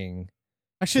trying.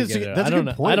 Actually, that's a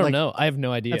good point. I don't know. I have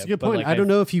no idea. That's a good point. Like, I don't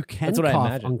know if you can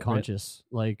cough unconscious.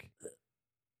 Right?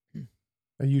 Like,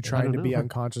 are you trying to be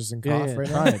unconscious and cough right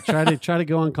now? Try to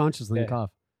go unconscious and then cough.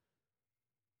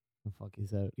 Oh, fuck,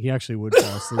 he's out. He actually would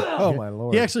fall asleep. Oh my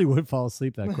Lord. He actually would fall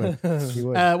asleep that quick. He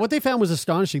would. What they found was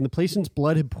astonishing. The patient's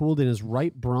blood had pooled in his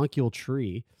right bronchial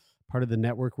tree, part of the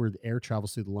network where the air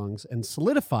travels through the lungs, and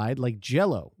solidified like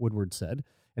jello, Woodward said,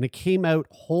 and it came out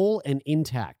whole and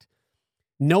intact.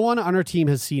 No one on our team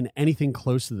has seen anything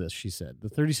close to this, she said. The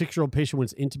 36-year-old patient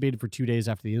was intubated for 2 days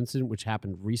after the incident, which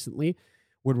happened recently.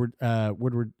 Woodward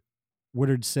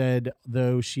said,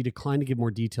 though she declined to give more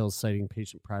details, citing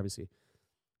patient privacy.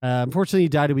 Unfortunately, he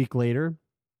died a week later,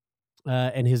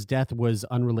 and his death was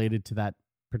unrelated to that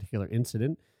particular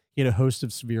incident. He had a host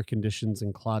of severe conditions,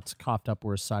 and clots coughed up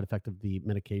were a side effect of the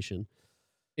medication.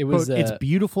 It was Quote, it's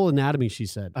beautiful anatomy, she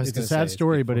said. It's a sad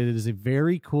story, but it is a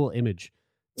very cool image.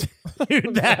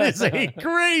 Dude, that is a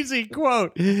crazy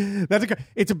quote.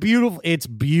 It's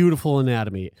beautiful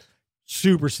anatomy.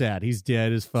 Super sad. He's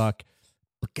dead as fuck.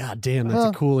 But goddamn,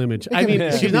 that's a cool image. I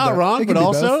mean, she's not wrong, but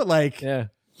also like, yeah.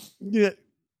 Man,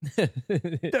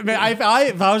 if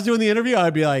I was doing the interview,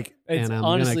 I'd be like, and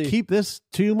I'm gonna keep this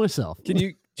to myself.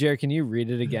 Jared, can you read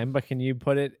it again? But can you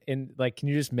put it in like? Can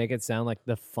you just make it sound like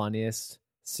the funniest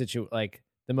like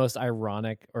the most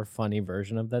ironic or funny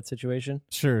version of that situation?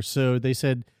 Sure. So they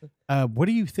said, what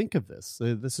do you think of this?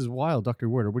 This is wild, Dr.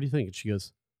 Werder. What do you think? And she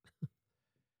goes,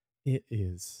 it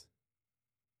is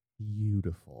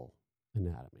beautiful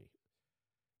anatomy.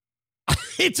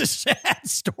 It's a sad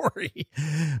story,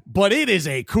 but it is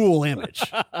a cool image.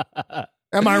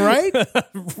 Am I right?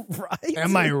 Right?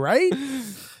 Am I right?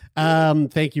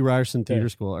 Thank you, Ryerson Theater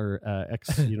School, or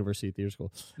ex-University Theater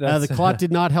School. The clot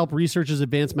did not help researchers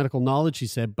advance medical knowledge, she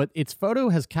said, but its photo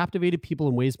has captivated people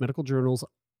in ways medical journals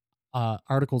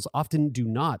articles often do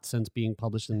not, since being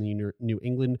published in the New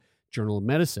England Journal of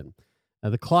Medicine.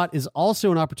 The clot is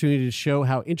also an opportunity to show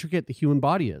how intricate the human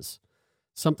body is,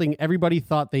 something everybody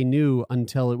thought they knew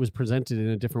until it was presented in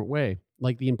a different way,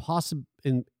 like the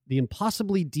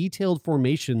impossibly detailed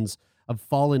formations of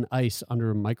fallen ice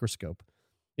under a microscope.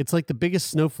 It's like the biggest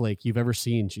snowflake you've ever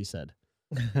seen, she said.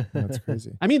 That's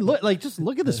crazy. I mean, just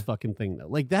look at this fucking thing, though.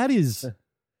 Like, that is...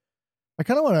 I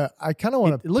kind of want to.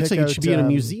 It looks like it should be in a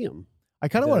museum. I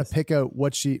kind of want to pick out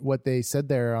what they said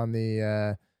there on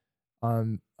the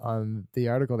on the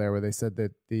article there, where they said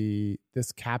that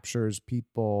this captures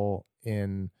people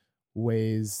in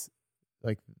ways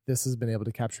like this has been able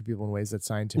to capture people in ways that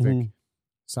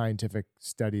scientific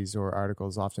studies or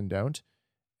articles often don't.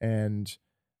 And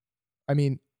I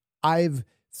mean, I've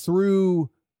through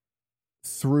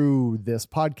this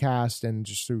podcast and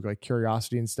just through like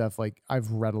curiosity and stuff, like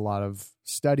I've read a lot of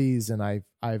studies, and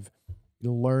I've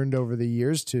learned over the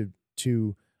years to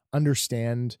to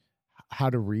understand how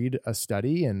to read a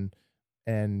study and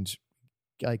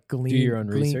like Do your own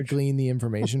research. glean the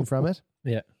information from it.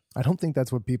 Yeah. I don't think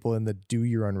that's what people in the do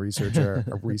your own research are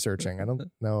researching. I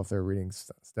don't know if they're reading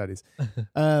studies.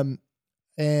 And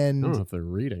I don't know if they're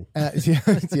reading.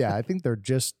 yeah, I think they're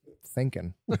just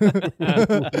thinking.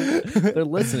 They're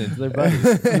listening to their buddies.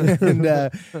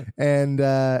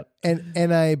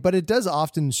 But it does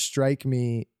often strike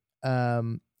me.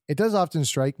 It does often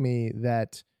strike me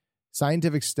that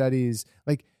scientific studies,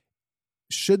 like,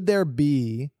 should there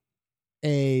be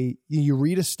you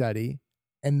read a study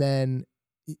and then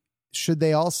should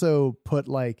they also put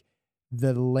like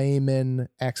the layman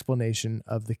explanation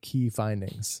of the key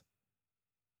findings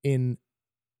in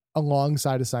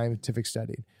alongside a scientific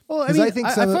study? Well, I mean,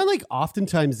 I find like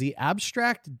oftentimes the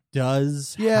abstract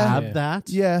does have that.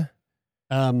 Yeah.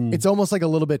 It's almost like a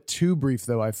little bit too brief,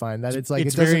 though. I find that it's like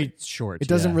it's very short. It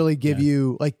doesn't really give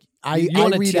you like You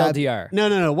want a TLDR.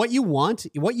 No. What you want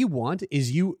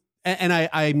is and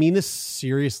I mean this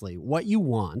seriously. What you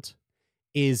want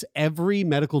is every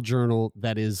medical journal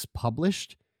that is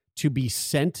published to be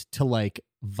sent to like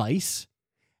Vice,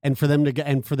 and for them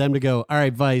to go, all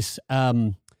right, Vice,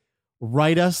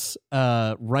 write us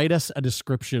a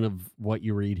description of what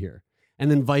you read here.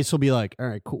 And then Vice will be like, all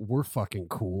right, cool, we're fucking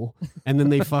cool. And then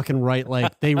they fucking write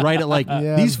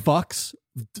these fucks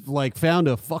like found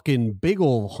a fucking big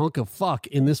old hunk of fuck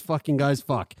in this fucking guy's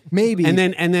fuck. Maybe. And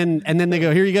then they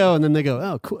go, here you go. And then they go,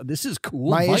 oh, cool, this is cool.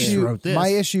 Vice wrote this. My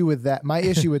issue with that,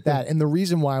 and the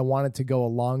reason why I wanted to go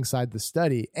alongside the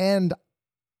study and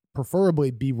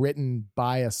preferably be written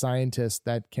by a scientist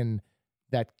that can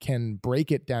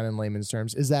break it down in layman's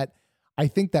terms, is that I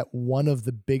think that one of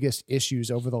the biggest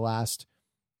issues over the last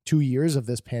 2 years of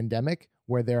this pandemic,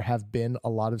 where there have been a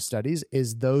lot of studies,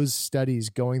 is those studies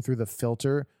going through the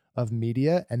filter of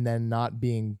media and then not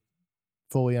being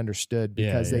fully understood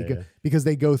because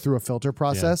they go through a filter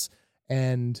process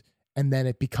and then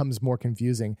it becomes more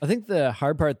confusing. I think the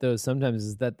hard part though sometimes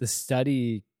is that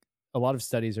a lot of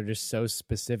studies are just so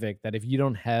specific that if you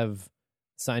don't have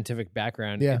scientific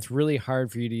background, it's really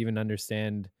hard for you to even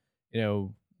understand,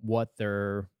 what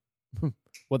they're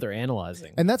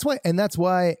analyzing. And that's why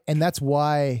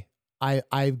I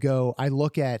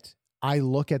look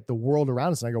at the world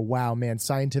around us and I go, wow, man,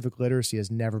 scientific literacy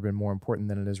has never been more important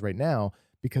than it is right now,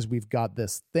 because we've got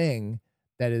this thing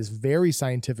that is very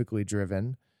scientifically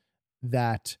driven,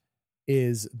 that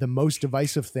is the most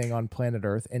divisive thing on planet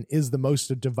Earth and is the most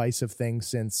divisive thing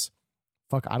since,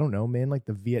 I don't know, man, like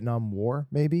the Vietnam War,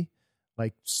 maybe.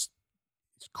 Like, it's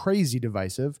crazy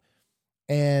divisive.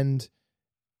 And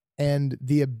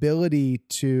the ability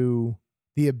to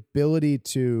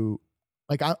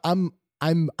like, I'm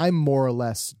more or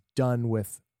less done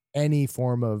with any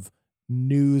form of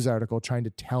news article trying to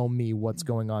tell me what's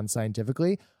going on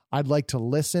scientifically. I'd like to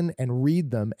listen and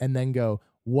read them and then go,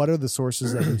 what are the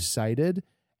sources that you cited?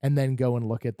 And then go and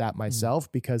look at that myself,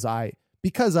 because I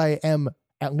am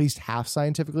at least half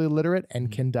scientifically literate and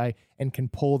can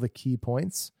pull the key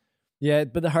points. Yeah,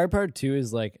 but the hard part too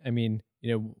is like, I mean,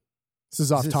 this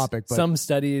is off topic, but some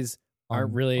studies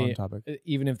aren't really on topic.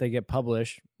 Even if they get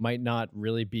published, might not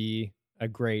really be a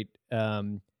great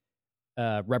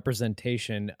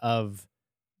representation of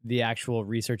the actual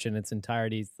research in its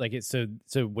entirety. Like it's so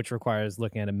which requires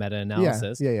looking at a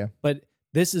meta-analysis. Yeah. But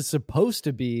this is supposed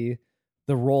to be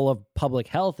the role of public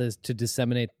health, is to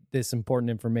disseminate this important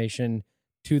information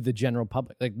to the general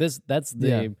public. Like that's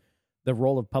the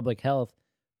role of public health.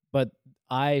 But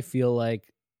I feel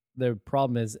like the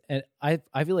problem is, and I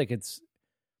feel like it's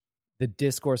the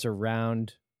discourse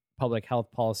around public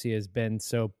health policy has been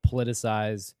so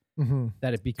politicized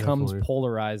that it becomes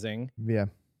polarizing. Yeah.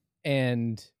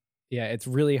 And it's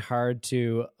really hard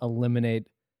to eliminate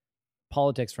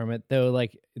politics from it,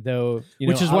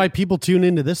 which is why people tune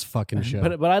into this fucking show.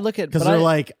 But I look at, because they're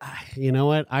like, you know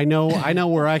what? I know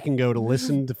where I can go to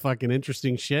listen to fucking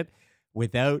interesting shit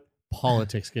without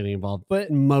politics getting involved.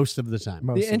 But most of the time,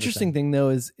 the interesting thing though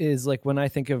is like when I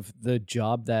think of the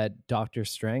job that Dr.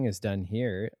 Strang has done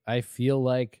here, I feel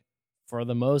like for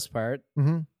the most part,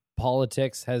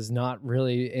 politics has not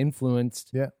really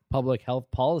influenced public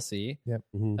health policy. Yeah,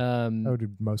 I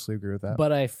would mostly agree with that.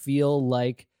 But I feel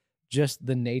like just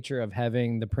the nature of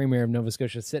having the premier of Nova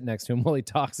Scotia sit next to him while he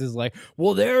talks is like,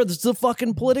 well, there's the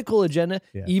fucking political agenda,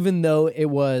 even though it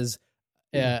was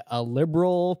a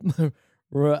liberal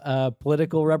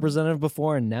political representative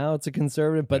before, and now it's a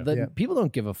conservative. But people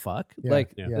don't give a fuck.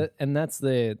 And that's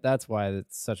why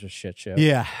it's such a shit show.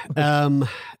 Yeah,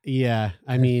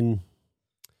 I mean,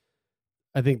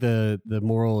 I think the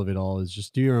moral of it all is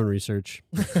just do your own research.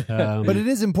 But it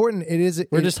is important.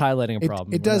 We're just highlighting a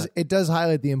problem. It does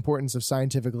highlight the importance of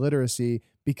scientific literacy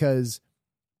because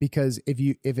if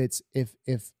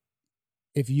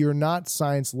you're not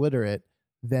science literate,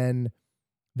 then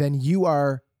you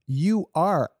are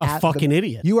a fucking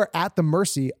idiot. You are at the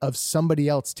mercy of somebody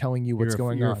else telling you what's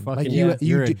going on.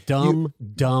 You're a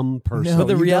dumb person. No,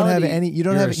 you don't have any. You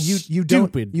don't have. You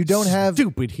don't. You don't have.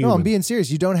 Stupid human. No, I'm being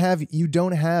serious. You don't have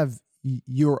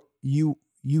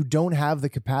the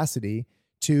capacity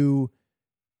to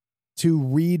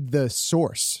read the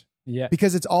source. Yeah.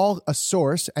 Because it's all a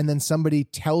source, and then somebody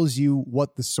tells you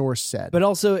what the source said. But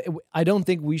also, I don't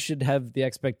think we should have the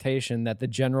expectation that the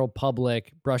general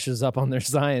public brushes up on their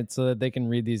science so that they can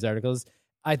read these articles.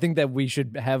 I think that we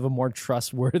should have a more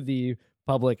trustworthy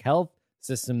public health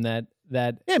system that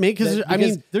because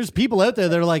there's people out there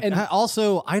that are like, and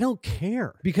also, I don't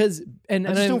care. Because, and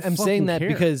I'm saying that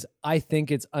because I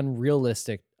think it's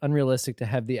unrealistic to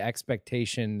have the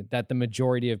expectation that the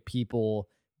majority of people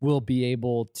will be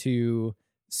able to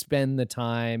spend the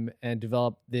time and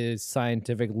develop the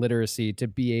scientific literacy to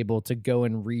be able to go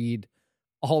and read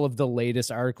all of the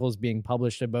latest articles being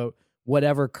published about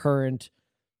whatever current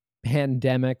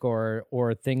pandemic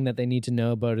or thing that they need to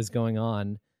know about is going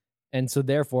on. And so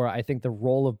therefore, I think the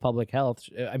role of public health,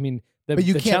 but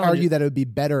you can't argue that it would be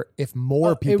better if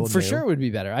more people for knew. Sure would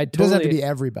be better. It doesn't have to be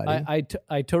everybody.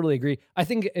 I totally agree. I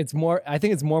think it's more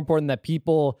important that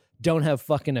people don't have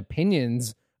fucking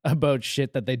opinions about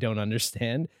shit that they don't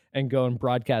understand and go and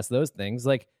broadcast those things.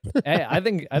 Like, hey, I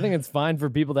think it's fine for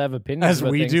people to have opinions as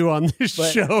we things, do on this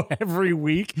show every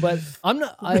week. But I'm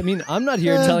not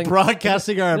here telling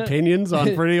broadcasting our opinions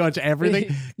on pretty much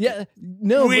everything. Yeah,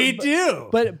 no, we do.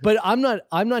 But I'm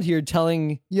not here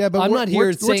telling. Yeah, but I'm not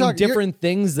here saying different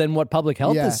things than what public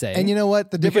health is saying. And you know what?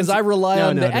 The difference, because I rely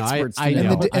on the experts.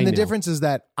 The difference is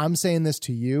that I'm saying this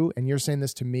to you, and you're saying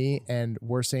this to me, and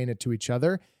we're saying it to each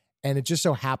other. And it just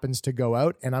so happens to go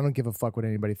out, and I don't give a fuck what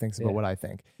anybody thinks about what I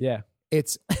think. Yeah,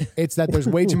 it's that there's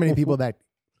way too many people that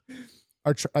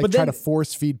are try to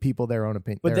force feed people their own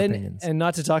opinions. And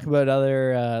not to talk about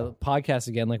other podcasts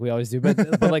again, like we always do,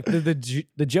 but like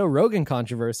the Joe Rogan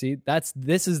controversy.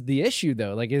 This is the issue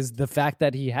though. Like, is the fact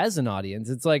that he has an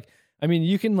audience. It's like, I mean,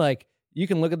 you can look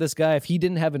at this guy. If he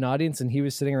didn't have an audience and he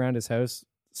was sitting around his house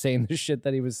saying the shit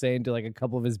that he was saying to like a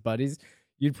couple of his buddies,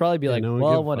 you'd probably be like,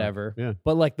 well, whatever. Yeah.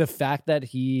 But like the fact that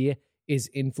he is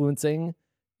influencing,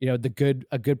 a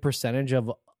good percentage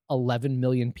of 11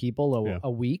 million people a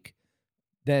week,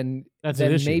 then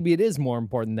maybe it is more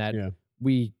important that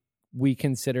we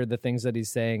consider the things that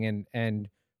he's saying and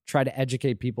try to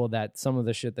educate people that some of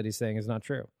the shit that he's saying is not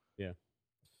true. Yeah.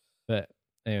 But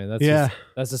anyway,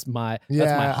 that's just my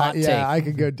hot take. Yeah, I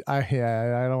could go. I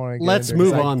don't want to. Let's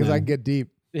move on because I can get deep.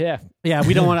 Yeah,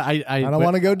 we don't want to. I don't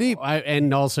want to go deep.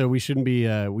 And also, we shouldn't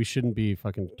be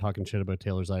fucking talking shit about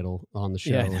Taylor's Idol on the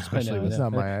show. Especially that's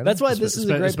not my idol. That's why this is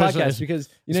a great podcast, because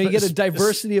you get a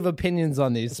diversity of opinions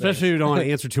on these. Especially if you don't want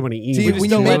to answer too many emails.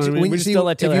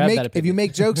 If you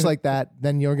make jokes like that,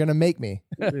 then you're gonna make me.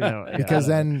 Because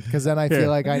then I feel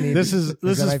like I need. I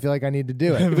feel like I need to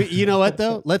do it. You know what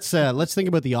though? Let's think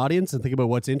about the audience and think about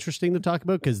what's interesting to talk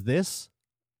about, because this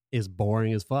is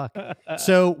boring as fuck.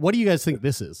 So what do you guys think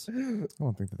this is? I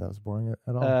don't think that was boring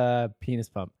at all. Penis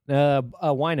pump.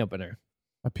 A wine opener.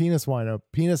 A penis wine opener.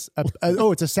 Penis.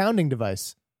 It's a sounding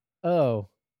device. Oh.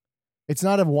 It's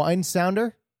not a wine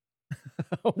sounder?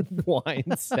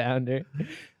 Wine sounder.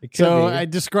 So I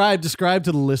describe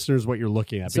to the listeners what you're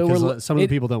looking at, because some of the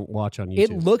people don't watch on YouTube.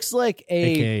 It looks like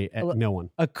no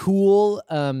one. A cool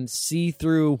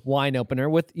see-through wine opener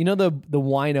with the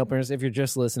wine openers. If you're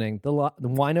just listening, the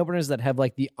wine openers that have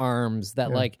like the arms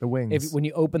that like the wings. When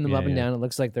you open them up and down, it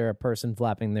looks like they're a person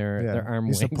flapping their arm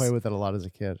wings. I used to play with it a lot as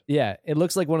a kid. Yeah, it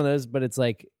looks like one of those, but it's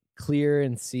like clear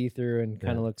and see-through and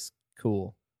kind of looks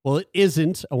cool. Well, it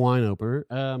isn't a wine opener.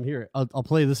 Here, I'll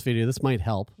play this video. This might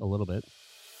help a little bit.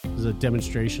 This is a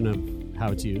demonstration of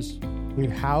how it's used. Dude,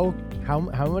 how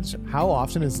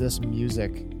often is this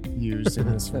music used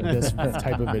in this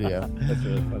type of video? That's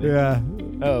really funny. Yeah.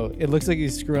 Oh, it looks like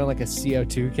he's screwing like a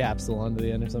CO2 capsule onto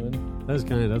the end or something. That's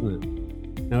kind of, doesn't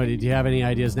it? No, do you have any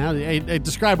ideas now? Hey,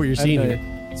 describe what you're seeing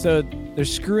here. So they're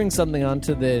screwing something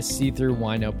onto the see-through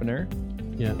wine opener.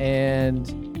 Yeah.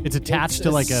 And it's attached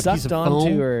to like a piece of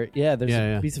foam. There's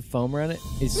a piece of foam around it.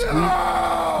 It's squeezed.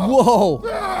 Whoa!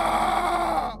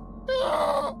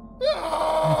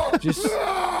 just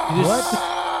what?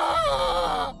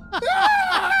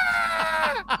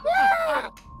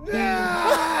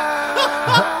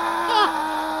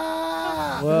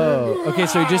 Whoa. Okay,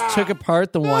 so he just took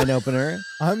apart the wine opener.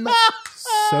 I'm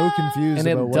so confused. And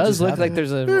about it what does just look happened. like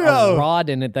there's a Yeah. rod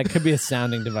in it that could be a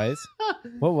sounding device.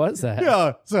 What was that?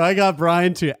 Yeah. So I got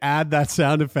Brian to add that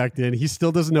sound effect in. He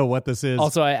still doesn't know what this is.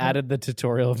 Also, I added the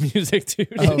tutorial of music too.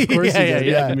 Oh, of course you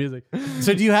did, the music.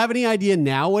 So do you have any idea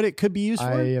now what it could be used for?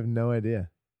 I have no idea.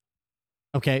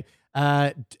 Okay.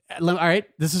 All right.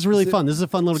 This is really fun. This is a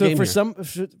fun little So game for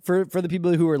here. for the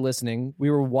people who are listening, we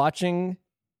were watching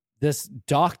this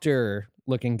doctor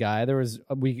looking guy. There was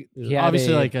he had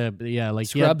Obviously a like he had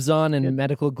scrubs on and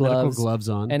medical gloves. medical gloves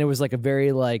on. And it was like a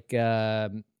very like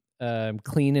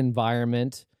clean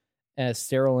environment, a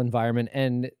sterile environment,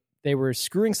 and they were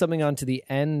screwing something onto the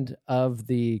end of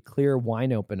the clear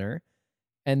wine opener,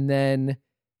 and then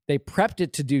they prepped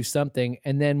it to do something,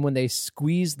 and then when they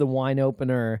squeezed the wine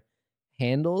opener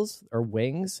handles or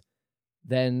wings,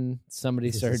 then somebody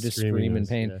This started is to screaming scream in us,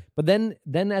 pain. yeah. But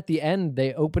then at the end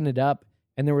they opened it up,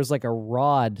 and there was like a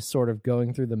rod sort of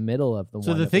going through the middle of the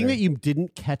So wine the thing opener. that you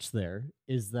didn't catch there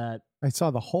is that I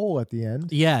saw the hole at the end.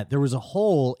 yeah, there was a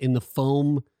hole in the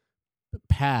foam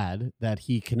pad that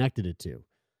he connected it to.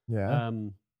 Yeah.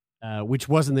 Which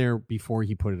wasn't there before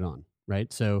he put it on,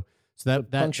 right? So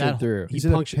that punctured through. He Is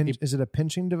it, punctured. is it a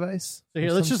pinching device? So here,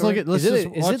 of let's some just look sort? at. Let's is just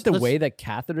it, is watch- it the let's- way that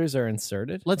catheters are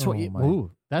inserted? Let's. Oh, my.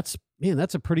 Ooh, that's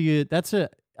a pretty. That's a.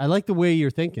 I like the way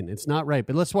you're thinking. It's not right,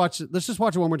 but let's watch. Let's just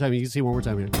watch it one more time. You can see one more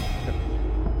time here.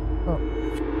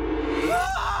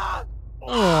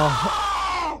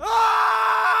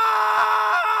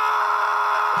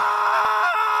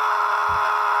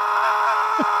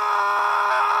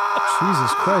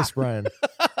 Jesus Christ, Brian.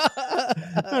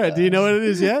 All right. Do you know what it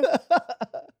is yet?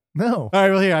 No. All right.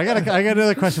 Well, here I got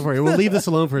another question for you. We'll leave this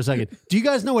alone for a second. Do you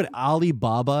guys know what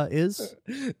Alibaba is?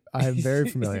 I'm very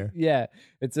familiar. Yeah,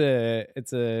 it's a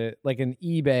like an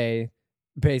eBay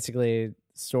basically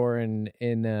store in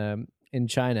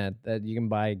China that you can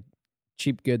buy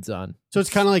cheap goods on. So it's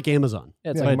kind of like Amazon.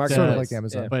 Yeah, it's Yeah, like sort of marketplace. like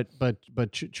Amazon. Yeah.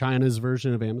 But China's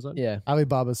version of Amazon. Yeah.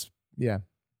 Alibaba's, yeah.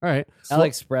 All right.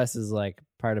 AliExpress is like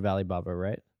part of Alibaba,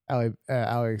 right?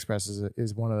 AliExpress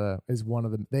is one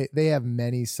of the they have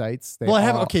many sites. They Well, I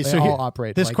have- all, okay, they so all here-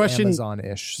 operate this like question-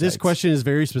 Amazon-ish. This sites. question is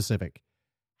very specific.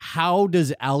 How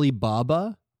does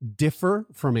Alibaba differ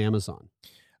from Amazon?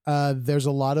 There's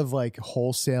a lot of like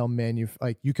wholesale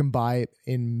like you can buy it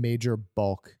in major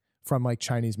bulk from like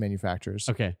Chinese manufacturers.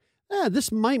 Okay.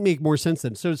 This might make more sense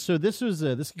then. So this was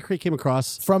this came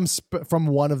across from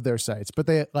one of their sites, but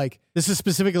they like this is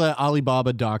specifically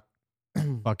Alibaba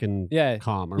fucking Yeah.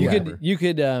 com or You whatever.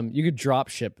 could drop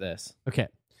ship this. Okay.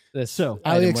 This So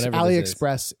item, whatever this is.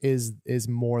 AliExpress is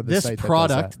more the This site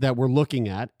product that we're looking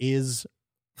at is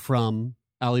from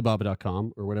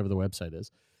Alibaba.com or whatever the website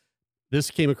is. This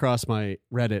came across my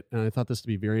Reddit and I thought this to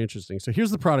be very interesting. So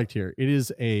here's the product here. It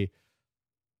is a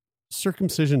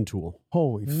circumcision tool.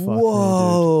 Holy fuck!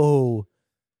 Whoa.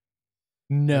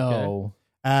 No.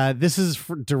 This is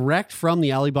direct from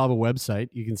the Alibaba website.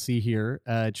 You can see here.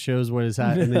 It shows what is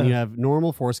at, and then you have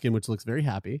normal foreskin, which looks very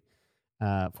happy.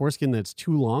 Foreskin that's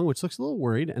too long, which looks a little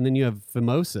worried, and then you have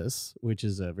phimosis, which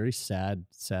is a very sad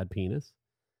penis.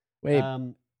 Wait,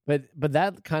 but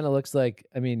that kind of looks like,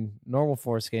 I mean, normal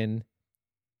foreskin.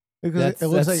 Because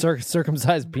That's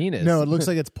circumcised penis. No, it looks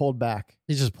like it's pulled back.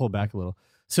 You just pull back a little.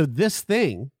 So this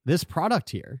product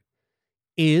here,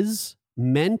 is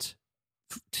meant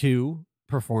to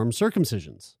perform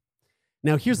circumcisions.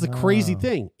 Now, here's the crazy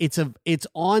thing. It's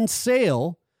on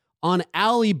sale on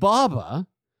Alibaba,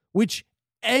 which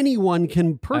anyone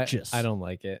can purchase. I don't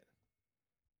like it.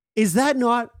 Is that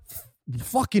not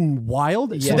fucking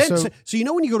wild? Yeah. So you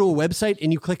know when you go to a website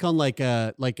and you click on like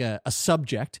a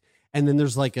subject, and then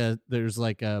there's like you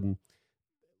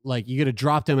get a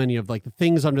drop down menu of like the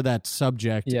things under that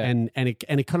subject, Yeah. and it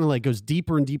kind of like goes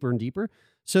deeper and deeper and deeper.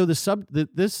 So this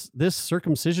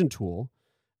circumcision tool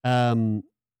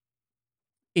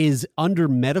is under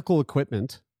medical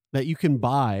equipment that you can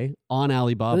buy on I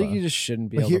Alibaba. think you just shouldn't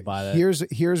be able to buy that. Here's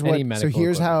what. Any So medical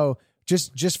here's equipment. how.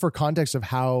 Just for context of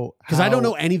how, because I don't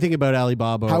know anything about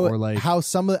Alibaba or like how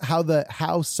some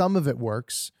of it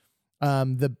works.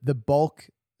 The bulk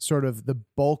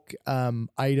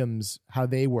items, how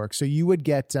they work. So you would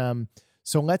get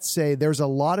so let's say there's a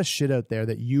lot of shit out there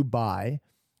that you buy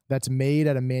that's made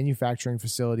at a manufacturing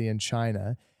facility in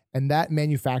China, and that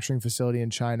manufacturing facility in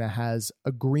China has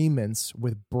agreements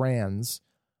with brands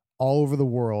all over the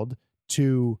world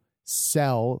to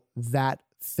sell that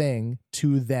thing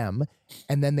to them,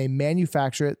 and then they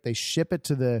manufacture it, they ship it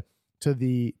to the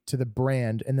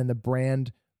brand, and then the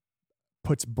brand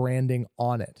puts branding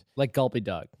on it, like Gulpy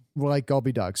Dog. like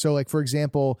Gulpy Dog. So like, for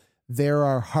example, there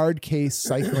are hard case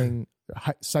cycling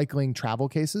travel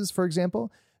cases, for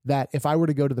example, that if I were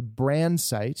to go to the brand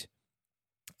site,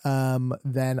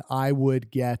 then I would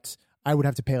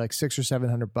have to pay like $600 or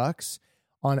 $700.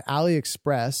 On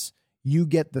AliExpress, you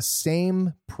get the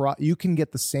same you can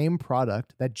get the same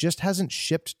product that just hasn't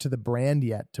shipped to the brand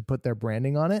yet to put their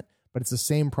branding on it, but it's the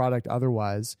same product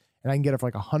otherwise, and I can get it for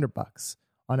like $100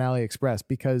 on AliExpress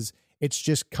because it's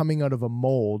just coming out of a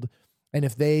mold. And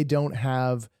if they don't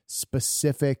have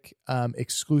specific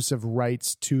exclusive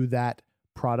rights to that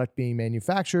product being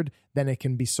manufactured, then it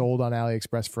can be sold on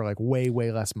AliExpress for like way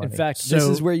less money. In fact, this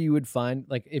is where you would find,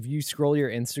 like, if you scroll your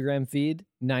Instagram feed,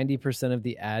 90% of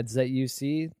the ads that you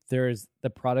see, there's the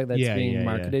product that's being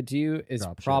marketed to you is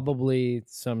probably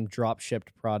some drop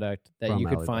shipped product that you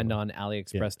could find on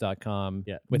AliExpress.com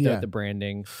without the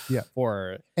branding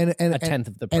for a tenth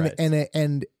of the price.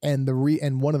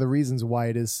 And one of the reasons why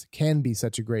it can be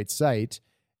such a great site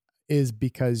is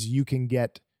because you can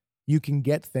get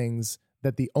things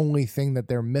that the only thing that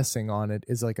they're missing on it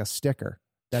is like a sticker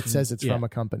that says it's from a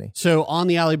company. So on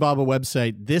the Alibaba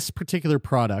website, this particular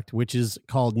product, which is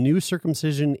called New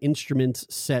Circumcision Instruments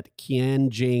Set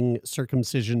Qianjing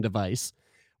Circumcision Device,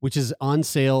 which is on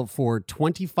sale for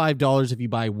 $25 if you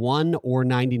buy one or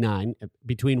 99.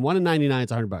 Between 1 and 99,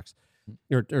 it's $100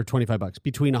 or $25.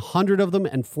 Between 100 of them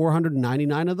and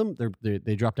 499 of them,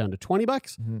 they drop down to $20.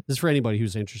 Mm-hmm. This is for anybody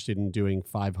who's interested in doing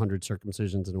 500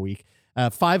 circumcisions in a week.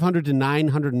 500 to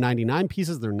 999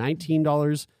 pieces, they're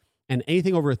 $19. And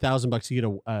anything over $1,000, you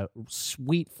get a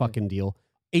sweet fucking deal.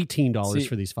 $18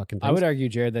 for these fucking things. I would argue,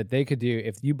 Jared, that they could do,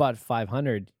 if you bought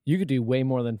 500, you could do way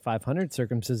more than 500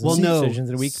 circumcisions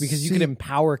in a week because you could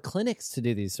empower clinics to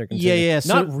do these circumcisions.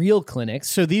 So, not real clinics.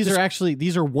 So these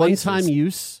are one-time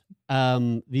use.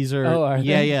 These are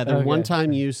they're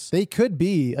one-time use. They could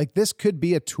be like, this could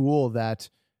be a tool that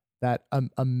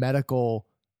a medical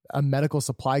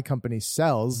supply company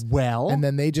sells. Well, and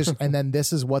then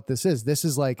this is what this is. This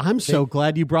is like, I'm so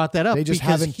glad you brought that up. They just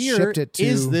haven't shipped it to.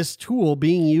 Is this tool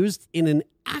being used in an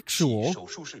actual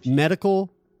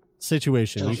medical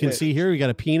situation? You can see here we got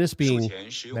a penis being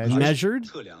measured.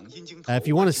 If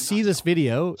you want to see this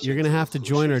video, you're going to have to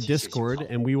join our Discord,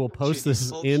 and we will post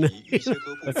this in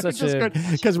that's such Discord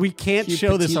because we can't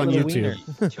show this on YouTube.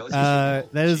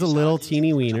 That is a little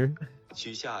teeny wiener.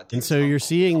 And so you're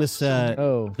seeing this.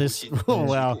 Oh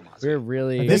wow! We're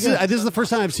really. This is the first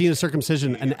time I've seen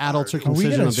an adult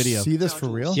circumcision on video. See this for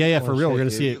real? Yeah, for real. We're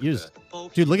gonna see it used.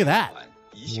 Dude, look at that.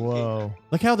 Whoa!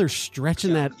 Look how they're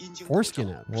stretching that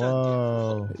foreskin out.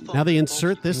 Whoa! Now they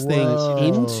insert this thing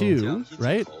into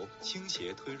right.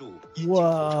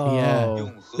 Whoa!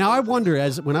 Yeah. Now I wonder,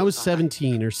 when I was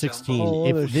 17 or 16,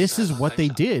 if this is what they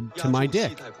did to my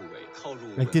dick.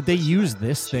 Like, did they use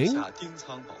this thing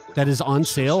that is on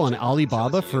sale on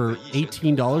Alibaba for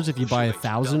 $18 if you buy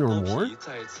 1,000 or more? All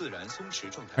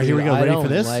right, here we go. Ready for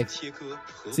this?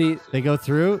 See, they go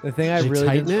through. The thing I they really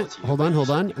tighten it. Hold on,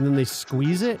 and then they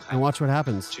squeeze it and watch what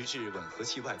happens.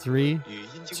 3,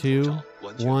 2,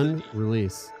 1,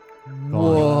 release.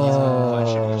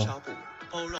 Whoa!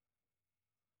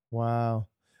 Wow.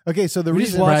 Okay, so the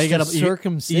reason why you got to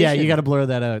circumcision. Yeah, you got to blur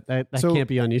that out. That can't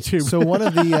be on YouTube. So one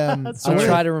of the I'll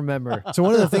try to remember. So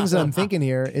one of the things that I'm thinking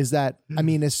here is that, I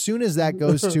mean, as soon as that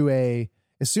goes to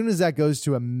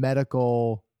a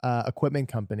medical equipment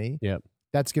company,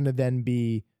 that's going to then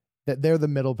be that they're the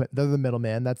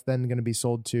middleman. That's then going to be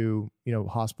sold to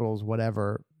hospitals,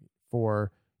 whatever,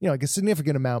 for like a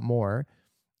significant amount more.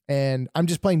 And I'm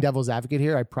just playing devil's advocate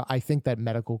here. I think that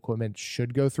medical equipment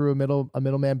should go through a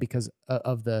middleman because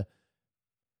of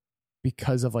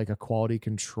like a quality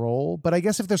control. But I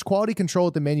guess if there's quality control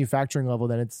at the manufacturing level,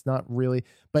 then it's not really.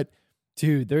 But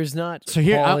dude, there's not. So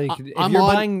here, if you're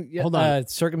buying a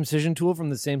circumcision tool from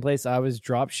the same place I was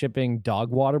drop shipping dog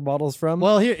water bottles from.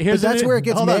 Well, here's that's where it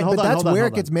gets. Where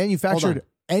it gets manufactured.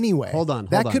 Anyway, hold on.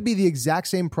 That could be the exact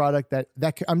same product that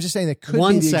I'm just saying that could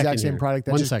be the exact same product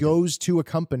that just goes to a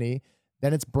company,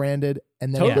 then it's branded,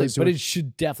 and then but it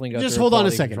should definitely go. Just hold on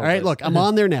a second. All right, look, I'm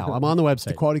on there now. I'm on the website.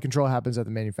 The quality control happens at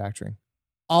the manufacturing.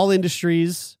 All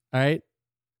industries, all right.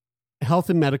 Health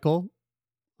and medical,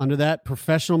 under that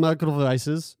professional medical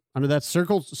devices, under that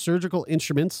surgical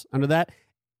instruments, under that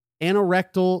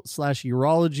anorectal /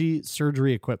 urology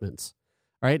surgery equipments.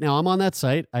 All right, now I'm on that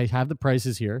site. I have the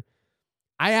prices here.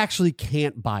 I actually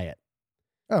can't buy it.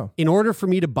 Oh. In order for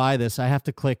me to buy this, I have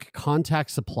to click contact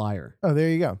supplier. Oh, there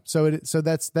you go. So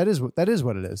that is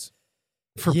what it is.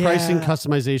 For pricing,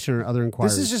 customization, or other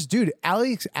inquiries. This is just, dude,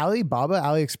 Alibaba,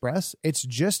 AliExpress,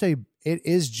 it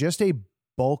is just a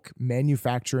bulk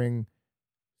manufacturing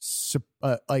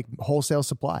like wholesale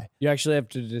supply. You actually have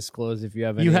to disclose if you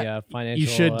have any financial. You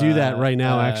should do that right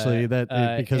now. Actually,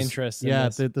 because interest.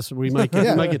 This we might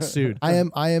get sued. I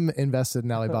am invested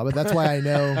in Alibaba. That's why I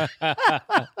know.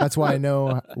 That's why I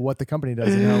know what the company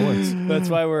does and how it works. That's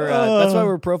why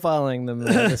we're profiling them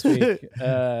this week.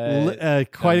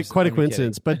 Quite a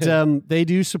coincidence, but they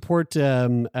do support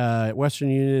Western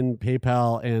Union,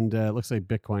 PayPal, and looks like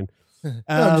Bitcoin. No,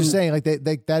 I'm just saying, like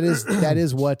that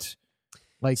is what.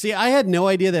 Like, see, I had no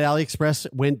idea that AliExpress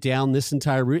went down this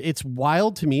entire route. It's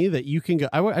wild to me that you can go.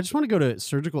 I just want to go to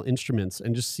Surgical Instruments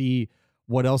and just see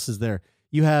what else is there.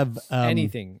 You have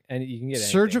anything, and you can get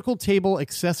surgical table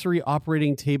accessory,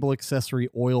 operating table accessory,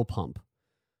 oil pump.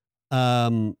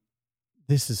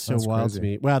 This is so wild to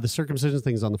me. Wow, the circumcision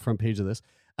thing is on the front page of this.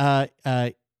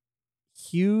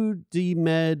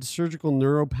 QDmed surgical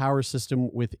neuro power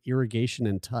system with irrigation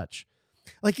and touch.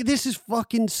 Like, this is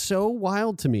fucking so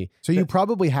wild to me. So you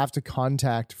probably have to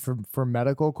contact for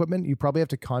medical equipment. You probably have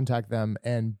to contact them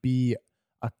and be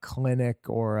a clinic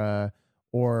or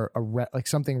like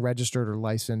something registered or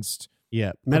licensed.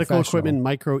 Yeah, medical equipment,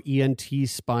 micro ENT,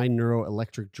 spine, neuro,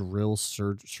 electric drill,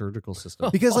 surgical system.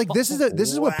 Because like this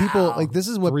is what people like. This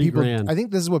is what people. $3,000. I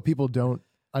think this is what people don't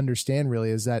understand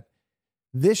really is that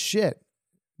this shit.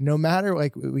 No matter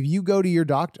like if you go to your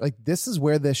doctor, like this is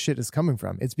where this shit is coming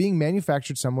from. It's being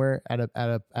manufactured somewhere at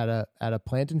a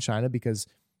plant in China because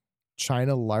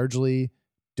China largely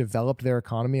developed their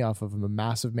economy off of a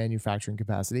massive manufacturing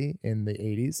capacity in the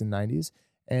 80s and 90s,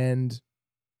 and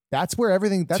that's where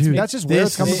everything. That's just where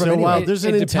it's coming from. So anyway. wild. There's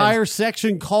an entire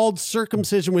section called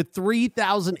circumcision with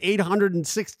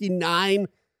 3,869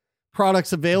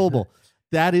 products available.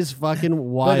 That is fucking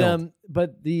wild.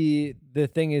 But the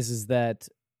thing is that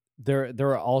there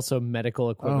are also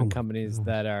medical equipment companies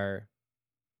that are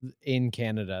in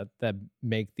Canada that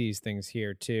make these things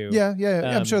here too. Yeah.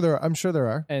 I'm sure there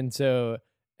are. And so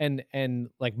and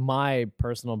like my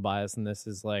personal bias in this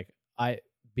is like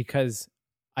because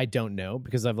I don't know,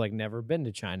 because I've like never been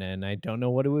to China and I don't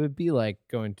know what it would be like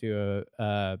going to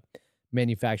a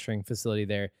manufacturing facility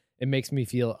there. It makes me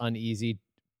feel uneasy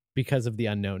because of the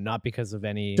unknown, not because of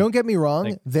any. Don't get me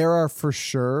wrong. There are for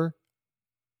sure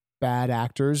bad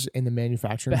actors in the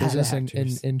manufacturing business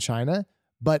in China.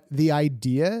 But the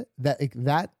idea that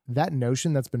that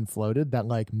notion that's been floated that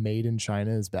like made in China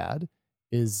is bad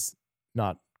is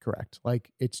not correct.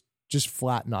 Like it's just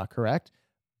flat not correct.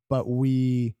 But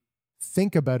we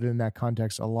think about it in that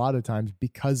context a lot of times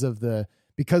because of the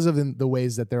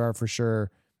ways that there are for sure,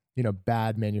 you know,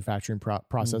 bad manufacturing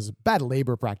processes, bad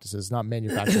labor practices, not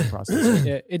manufacturing processes.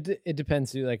 Yeah, it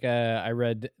depends. Like I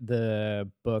read the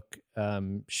book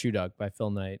Shoe Dog by Phil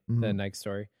Knight, the Nike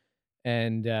story,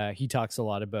 and he talks a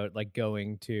lot about like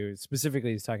going to,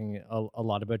 specifically he's talking a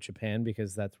lot about Japan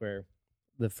because that's where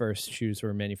the first shoes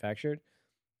were manufactured.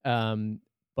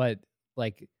 But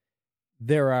like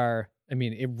there are, I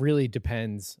mean, it really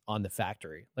depends on the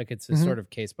factory. Like it's a sort of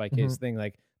case by case thing.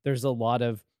 Like there's a lot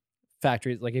of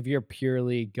factories, like if you're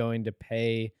purely going to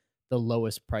pay the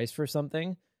lowest price for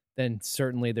something, then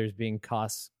certainly there's being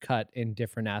costs cut in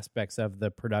different aspects of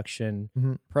the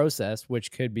production process,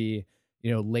 which could be,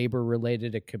 you know, labor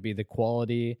related. It could be the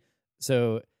quality.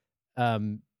 So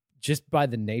just by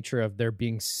the nature of there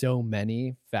being so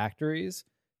many factories,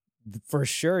 for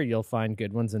sure you'll find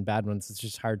good ones and bad ones. It's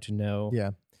just hard to know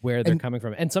where they're coming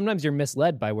from. And sometimes you're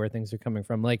misled by where things are coming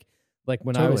from. Like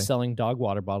when I was selling dog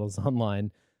water bottles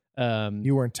online,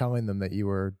 you weren't telling them that you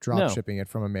were drop shipping it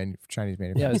from a Chinese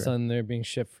manufacturer. Yeah, I was telling them they're being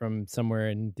shipped from somewhere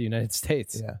in the United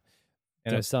States. Yeah.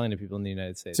 And I was selling to people in the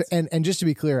United States. So, and just to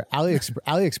be clear,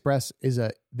 AliExpress is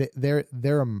they're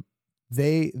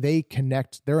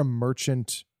a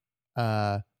merchant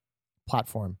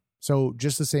platform. So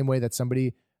just the same way that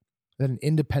an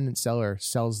independent seller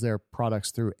sells their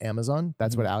products through Amazon,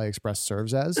 that's what AliExpress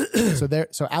serves as. So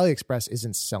AliExpress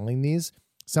isn't selling these.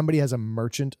 Somebody has a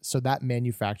merchant, so that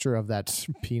manufacturer of that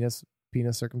penis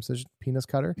circumcision, penis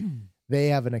cutter, they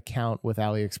have an account with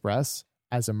AliExpress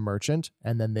as a merchant,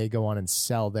 and then they go on and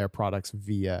sell their products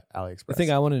via AliExpress. The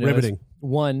thing I want to know is,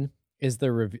 one,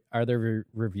 are there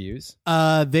reviews?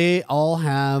 They all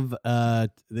have,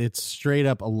 it's straight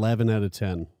up 11 out of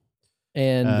 10.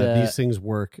 And these things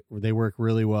work. They work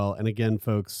really well. And again,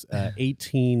 folks,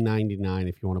 $18.99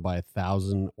 if you want to buy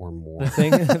 1,000 or more.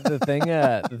 The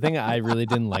thing I really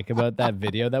didn't like about that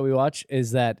video that we watched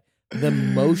is that the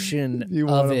motion you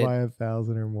of want to it buy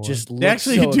 1,000 or more. just They looks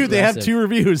actually so do. They have aggressive. 2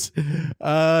 reviews.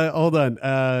 Hold on.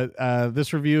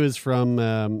 This review is from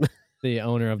The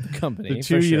owner of the company. the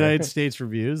 2 for sure. United States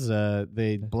reviews.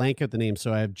 They blank out the name.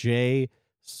 So I have J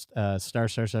 ******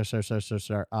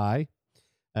 I.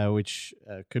 which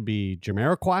could be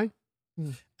Jamiroquai.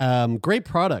 Hmm. Great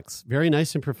products, very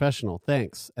nice and professional.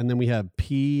 Thanks. And then we have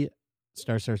P ***********,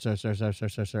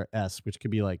 S, which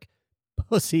could be like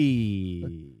pussy.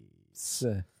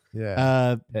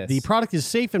 Yeah. The product is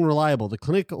safe and reliable. The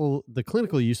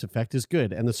clinical use effect is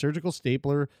good, and the surgical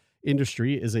stapler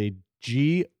industry is a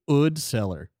good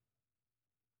seller.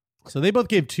 So they both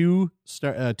gave 2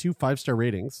 5-star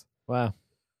ratings. Wow.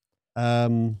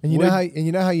 And you know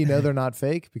how you know they're not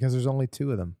fake, because there's only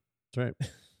 2 of them. That's right.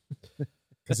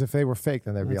 Because if they were fake,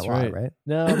 then there'd be That's a lot, right. right?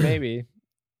 No, maybe.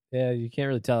 Yeah, you can't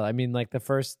really tell. I mean, like the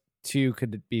first 2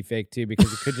 could be fake too,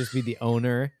 because it could just be the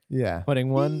owner Yeah.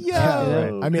 putting one. Yeah,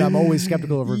 right. I mean, I'm always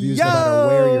skeptical of reviews no matter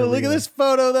where you're Look at reading. this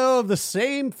photo, though, of the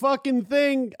same fucking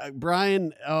thing.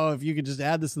 Brian, if you could just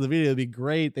add this to the video, it'd be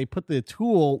great. They put the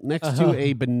tool next to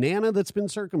a banana that's been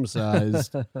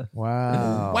circumcised.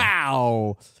 Wow.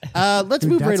 Wow. Let's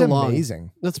Dude, move right that's along. amazing.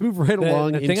 Let's move right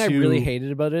along. The thing I really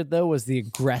hated about it though was the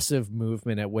aggressive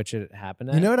movement at which it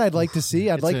happened. You know what I'd like to see?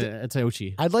 It's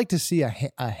Ochi. I'd like to see a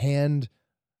hand,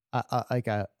 like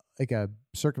a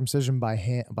circumcision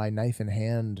by knife in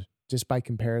hand, just by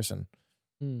comparison.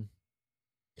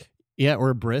 Yeah, or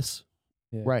a bris.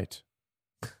 Yeah. Right.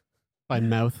 By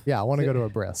mouth. Yeah, I want to go to a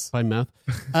bris. By mouth.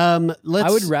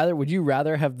 Would you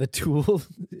rather have the tool?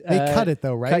 They cut it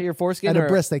though, right? Cut your foreskin. At a or-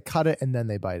 bris, they cut it and then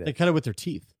they bite it. They cut it with their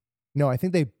teeth. No, I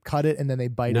think they cut it and then they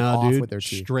bite it No, off dude. with their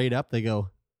teeth. Straight up, they go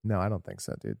No, I don't think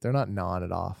so, dude. They're not gnawing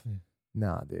it off.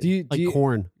 No, dude. Do you, like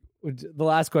corn. The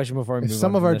last question before we If move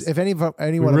some on of from our, this. if any of our,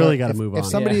 anyone, We really got gotta to move If on.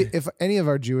 somebody, Yeah. if any of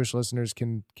our Jewish listeners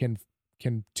can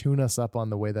tune us up on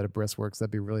the way that a bris works,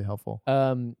 that'd be really helpful.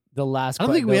 The last. I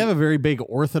don't think we have a very big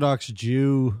Orthodox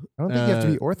Jew. I don't think you have to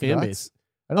be fan Orthodox. base.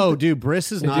 I don't Oh, think- dude,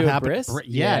 bris is They not do a happening. bris?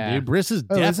 Yeah, Yeah. dude, bris is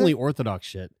Oh, is definitely it? Orthodox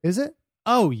shit. Is it?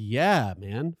 Oh yeah,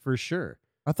 man, for sure.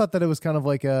 I thought that it was kind of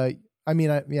like a. I mean,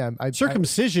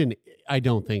 Circumcision, I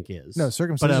don't think is. No,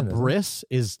 circumcision But a isn't. bris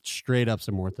is straight up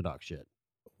some Orthodox shit.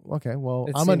 Okay, well,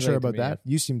 It I'm seems unsure like to about me, that.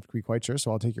 You seem to be quite sure,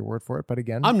 so I'll take your word for it. But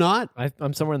again, I'm not,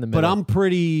 I'm somewhere in the middle. but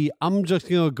I'm just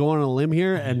gonna go on a limb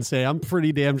here and say I'm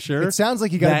pretty damn sure. it sounds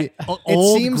like you got to that be.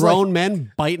 old seems grown like-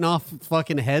 men biting off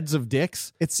fucking heads of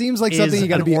dicks. It seems like is something you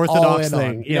got to an be Orthodox all in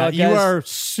thing. on. Yeah, You know, you guys- are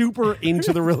super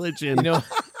into the religion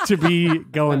to be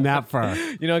going that far.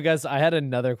 You know, guys, I had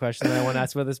another question that I want to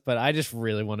ask about this, but I just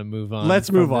really want to move on. Let's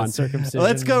from move the on. Circumcision.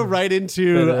 Let's go right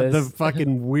into for the this.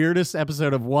 fucking weirdest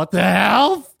episode of What the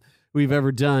Hell we've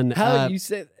ever done. How you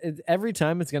say every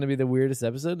time it's going to be the weirdest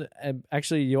episode? And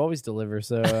actually, you always deliver.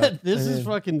 So this is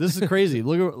crazy.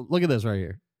 Look at this right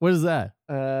here. What is that?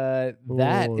 that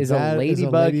Ooh, is that a is a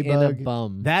ladybug in a ladybug.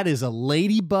 bum. That is a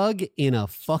ladybug in a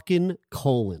fucking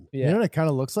colon. Yeah. You know what it kind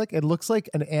of looks like? It looks like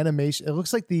an animation. It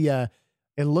looks like the.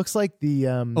 It looks like the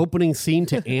Opening scene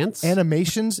to Ants.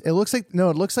 animations. It looks like It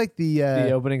looks like the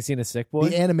the opening scene of Sick Boy.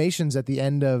 the animations at the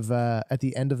end of the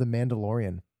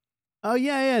Mandalorian. Oh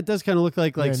yeah. It does kind of look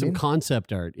like You know what I some mean?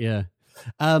 concept art. Yeah.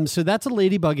 So that's a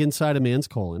ladybug inside a man's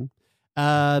colon.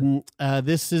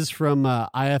 This is from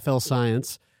IFL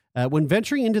Science. When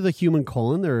venturing into the human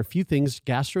colon, there are a few things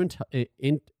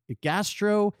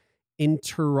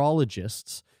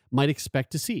gastroenterologists might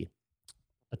expect to see: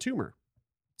 a tumor,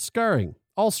 scarring,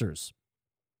 ulcers,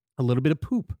 a little bit of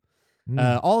poop.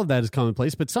 All of that is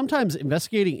commonplace, but sometimes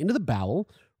investigating into the bowel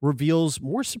reveals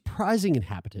more surprising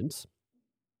inhabitants.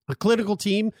 A clinical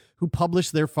team who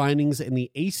published their findings in the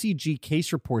ACG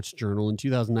Case Reports Journal in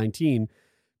 2019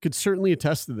 could certainly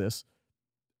attest to this,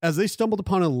 as they stumbled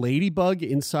upon a ladybug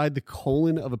inside the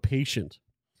colon of a patient.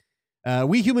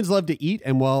 We humans love to eat,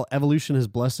 and while evolution has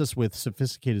blessed us with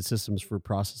sophisticated systems for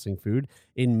processing food,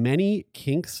 in many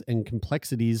kinks and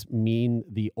complexities mean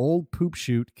the old poop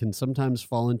chute can sometimes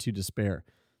fall into disrepair.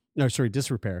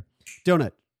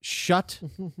 Donut, shut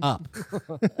up.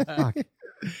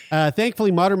 Thankfully,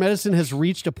 modern medicine has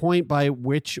reached a point by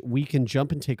which we can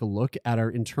jump and take a look at our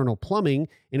internal plumbing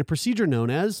in a procedure known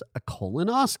as a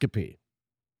colonoscopy.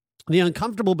 The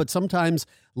uncomfortable but sometimes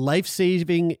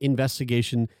life-saving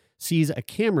investigation sees a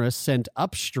camera sent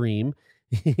upstream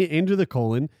into the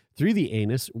colon through the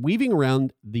anus, weaving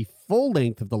around the full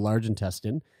length of the large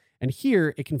intestine. And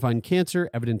here it can find cancer,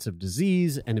 evidence of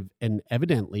disease, and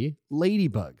evidently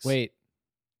ladybugs. Wait,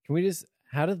 can we just?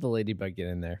 How did the ladybug get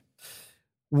in there?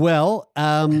 Well,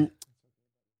 I'm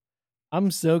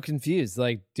so confused.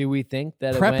 Like, do we think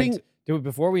that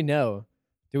before we know,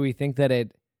 do we think that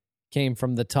it came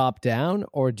from the top down,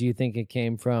 or do you think it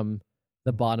came from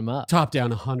the bottom up? top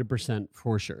down 100%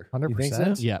 for sure. 100%. You think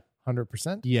so? Yeah.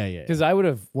 100%. Yeah, yeah. Because I would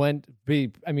have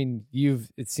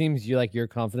it seems you're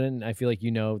confident, and I feel like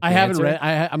you know. I haven't read.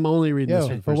 I'm only reading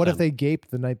this. But what if they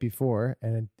gaped the night before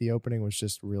and the opening was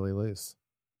just really loose?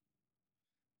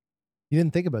 You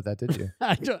didn't think about that, did you?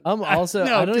 I don't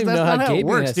even know how gaping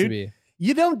works, has to be.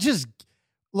 You don't just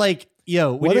like,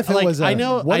 yo. What if it was I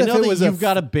know that you've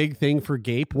got a big thing for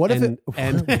gape. What if and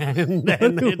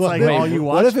it's like all you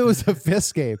watch? What if it was a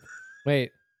fist gape?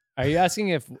 Wait, are you asking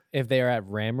if they are at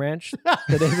Ram Ranch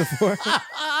the day before?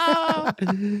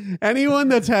 Anyone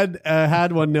that's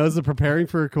had one knows that preparing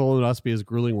for a colonoscopy is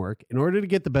grueling work. In order to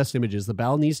get the best images, the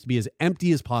bowel needs to be as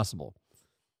empty as possible.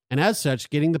 And as such,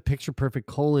 getting the picture-perfect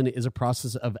colon is a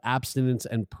process of abstinence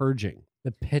and purging.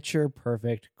 The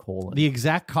picture-perfect colon. The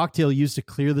exact cocktail used to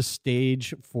clear the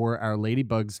stage for our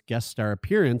Ladybug's guest star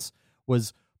appearance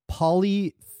was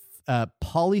polyethylene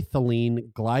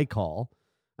glycol,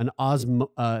 an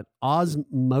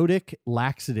osmotic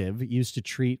laxative used to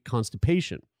treat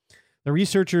constipation. The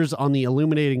researchers on the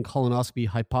illuminating colonoscopy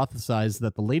hypothesized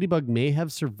that the ladybug may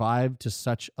have survived to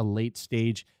such a late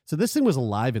stage. So this thing was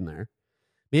alive in there.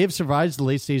 May have survived the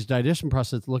late-stage digestion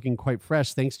process looking quite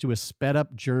fresh thanks to a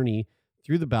sped-up journey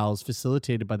through the bowels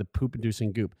facilitated by the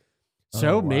poop-inducing goop.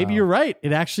 So maybe you're right.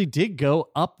 It actually did go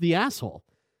up the asshole.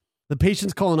 The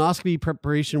patient's colonoscopy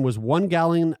preparation was 1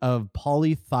 gallon of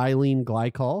polyethylene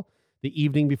glycol the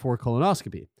evening before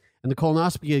colonoscopy. And the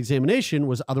colonoscopy examination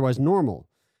was otherwise normal.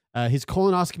 His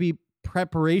colonoscopy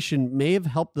preparation may have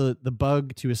helped the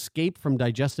bug to escape from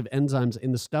digestive enzymes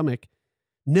in the stomach.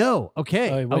 No.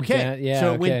 Okay. Okay. Yeah,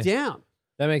 so it went down.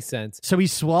 That makes sense. So he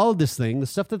swallowed this thing. The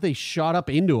stuff that they shot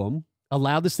up into him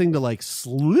allowed this thing to like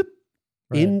slip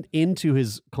into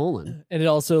his colon. And it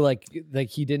also like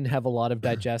he didn't have a lot of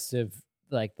digestive,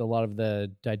 like a lot of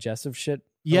the digestive shit.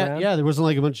 Yeah. Yeah. There wasn't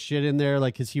like a bunch of shit in there,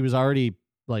 like, cause he was already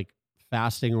like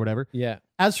fasting or whatever. Yeah.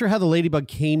 As for how the ladybug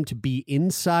came to be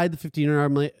inside the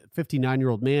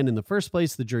 59-year-old man in the first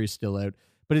place, the jury's still out.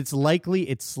 But it's likely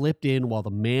it slipped in while the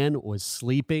man was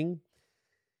sleeping.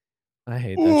 I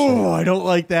hate that shit. I don't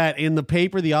like that. In the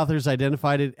paper, the authors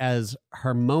identified it as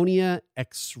Harmonia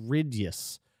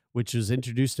exridius, which was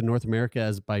introduced to North America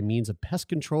as by means of pest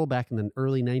control back in the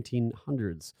early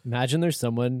 1900s. Imagine there's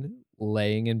someone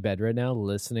laying in bed right now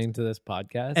listening to this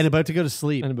podcast. And about to go to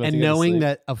sleep. And knowing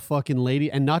that a fucking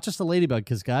lady, and not just a ladybug,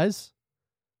 because guys,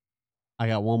 I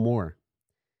got one more.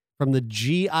 From the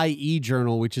GIE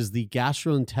journal, which is the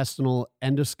Gastrointestinal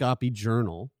Endoscopy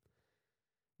Journal,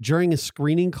 during a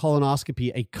screening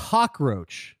colonoscopy, a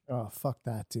cockroach. Oh, fuck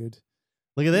that, dude.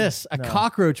 Look at this. A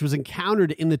cockroach was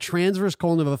encountered in the transverse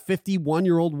colon of a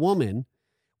 51-year-old woman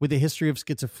with a history of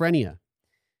schizophrenia.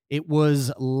 It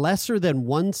was lesser than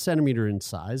 1 centimeter in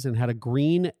size and had a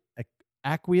green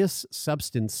aqueous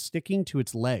substance sticking to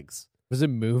its legs. Was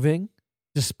it moving?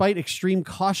 Despite extreme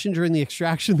caution during the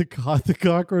extraction, the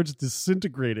cockroach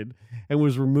disintegrated and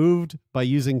was removed by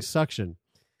using suction.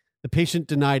 The patient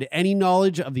denied any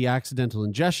knowledge of the accidental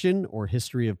ingestion or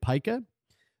history of pica.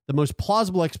 The most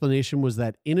plausible explanation was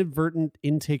that inadvertent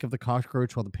intake of the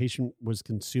cockroach while the patient was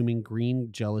consuming green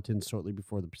gelatin shortly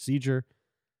before the procedure.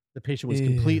 The patient was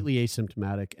completely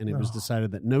asymptomatic, and it was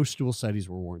decided that no stool studies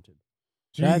were warranted.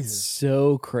 That's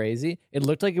so crazy. It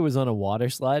looked like it was on a water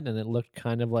slide, and it looked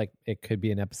kind of like it could be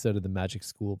an episode of the Magic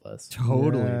School Bus.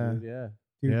 Totally. Yeah.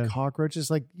 Dude, cockroaches,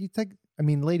 like, you think, I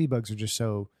mean, ladybugs are just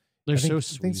so, they're so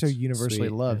sweet. I think so universally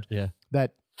loved. Yeah.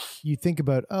 That you think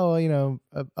about, oh, you know,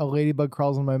 a ladybug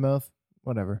crawls in my mouth,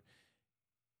 whatever.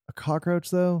 A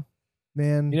cockroach, though,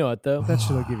 man. You know what, though? That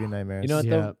shit will give you nightmares. You know what,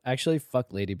 though? Actually, fuck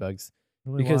ladybugs.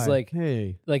 Really, because, why?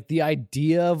 like the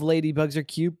idea of ladybugs are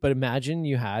cute, but imagine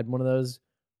you had one of those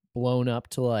blown up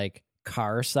to, like,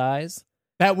 car size.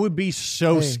 That would be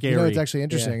so scary. You know what's actually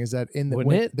interesting is that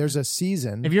there's a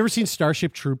season. Have you ever seen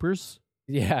Starship Troopers?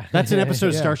 Yeah. That's an episode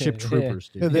of Starship Troopers,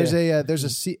 dude. No, there's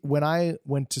a when I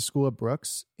went to school at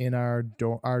Brooks, in our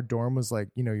dorm was like,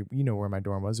 you know where my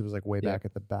dorm was. It was like way back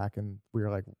at the back, and we were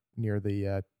like near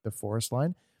the forest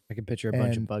line. I can picture a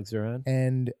bunch of bugs around.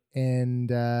 And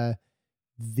I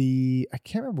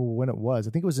can't remember when it was.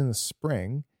 I think it was in the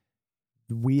spring.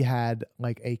 We had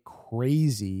like a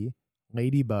crazy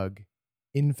ladybug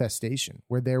infestation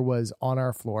where there was on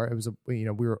our floor. It was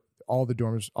all the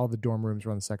dorm rooms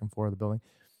were on the second floor of the building.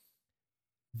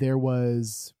 There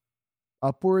was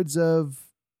upwards of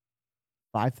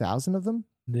 5,000 of them.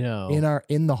 No.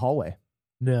 In the hallway.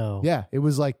 No. Yeah, it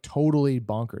was like totally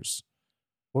bonkers.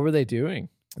 What were they doing?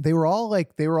 They were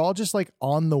all just like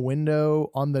on the window,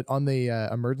 on the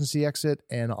emergency exit,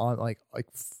 and on like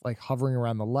hovering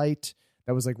around the light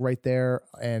that was like right there,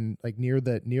 and like near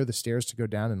the stairs to go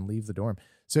down and leave the dorm.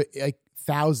 So like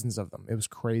thousands of them. It was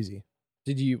crazy.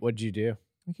 What'd you do?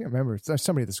 I can't remember.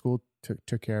 Somebody at the school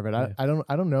took care of it. Yeah. I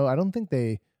don't know. I don't think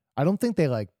they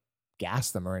like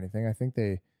gassed them or anything. I think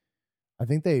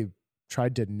they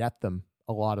tried to net them,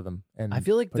 a lot of them. And I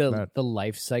feel like put them out. the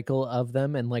life cycle of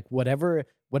them and like whatever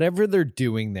they're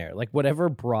doing there, like whatever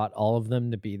brought all of them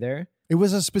to be there. It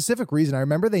was a specific reason. I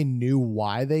remember they knew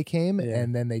why they came, Yeah.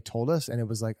 and then they told us, and it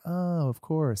was like, oh, of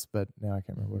course. But now I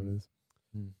can't remember what it is.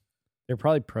 They're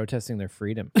probably protesting their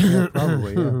freedom. Yeah,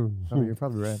 probably. Yeah. You're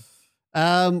probably right.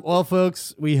 Well,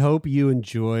 folks, we hope you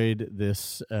enjoyed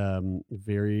this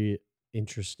very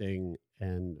interesting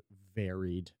and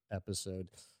varied episode.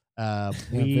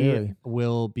 We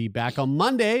will be back on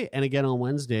Monday and again on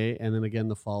Wednesday and then again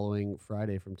the following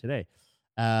Friday from today.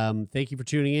 Thank you for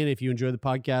tuning in. If you enjoy the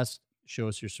podcast, show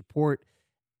us your support.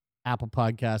 Apple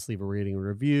Podcasts, leave a rating and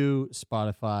review.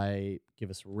 Spotify, give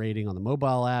us a rating on the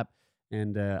mobile app.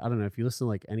 And I don't know if you listen to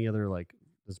like any other like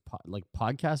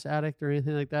Podcast Addict or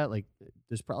anything like that. Like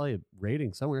there's probably a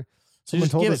rating somewhere. So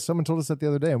Someone told us that the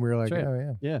other day, and we were like, right.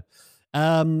 oh yeah.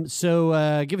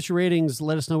 So give us your ratings.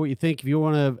 Let us know what you think. If you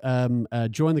want to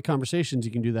join the conversations,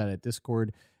 you can do that at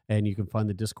Discord, and you can find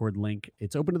the Discord link.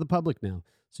 It's open to the public now,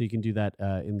 so you can do that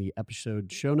in the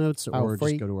episode show notes, or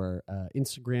just go to our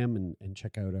Instagram and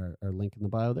check out our link in the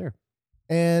bio there.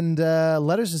 And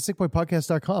letters at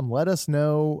sickboypodcast.com. Let us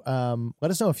know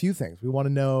a few things. We want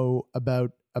to know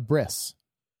about a bris.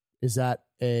 Is that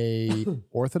a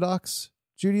Orthodox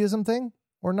Judaism thing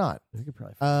or not? I could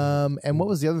probably. And what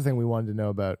was the other thing we wanted to know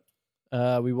about?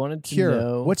 We wanted to Cure.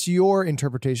 know. What's your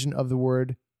interpretation of the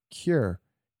word cure?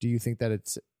 Do you think that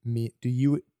it's me? Do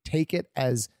you take it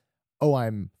as, oh,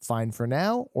 I'm fine for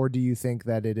now, or do you think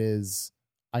that it is,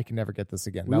 I can never get this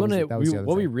again?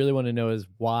 What we really want to know is,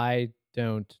 why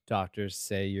don't doctors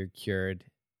say you're cured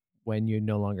when you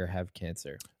no longer have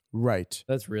cancer? Right.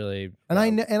 That's really, and I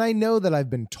know that I've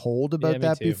been told about me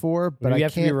that too. before, but you I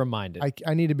have can't to be reminded.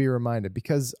 I need to be reminded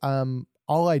because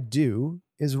all I do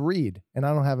is read, and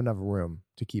I don't have enough room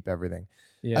to keep everything.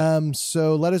 Yeah.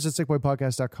 So letters at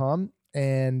sickboypodcast.com.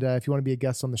 And if you want to be a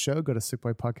guest on the show, go to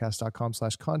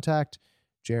sickboypodcast.com/contact.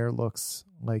 Jer looks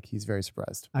like he's very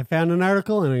surprised. I found an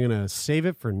article and I'm going to save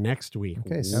it for next week.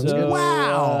 Okay, sounds good.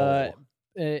 Wow.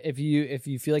 If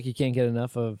you feel like you can't get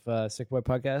enough of Sick Boy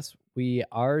Podcast, we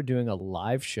are doing a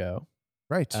live show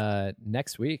right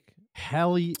next week.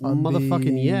 Hell,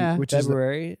 motherfucking yeah! Which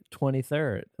February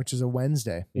 23rd, which is a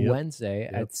Wednesday. Wednesday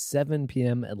at 7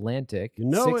 p.m. Atlantic,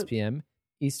 6 p.m.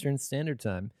 Eastern Standard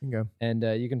Time. Bingo. And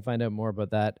you can find out more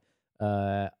about that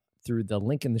through the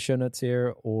link in the show notes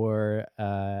here, or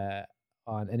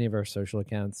on any of our social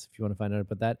accounts if you want to find out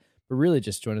about that. But really,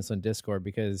 just join us on Discord,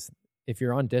 because if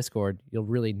you're on Discord, you'll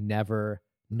really never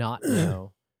not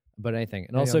know about anything.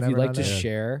 And also, if you'd like to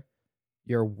share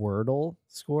your Wordle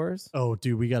scores. Oh,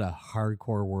 dude, we got a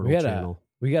hardcore Wordle channel.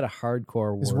 We got a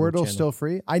hardcore Wordle Is Wordle channel. still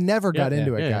free? I never got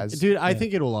into it, guys. Dude, I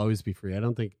think it will always be free. I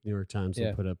don't think New York Times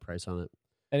will put a price on it.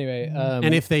 Anyway,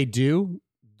 and if they do,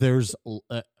 there's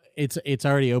it's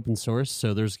already open source,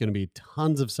 so there's going to be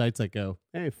tons of sites that go,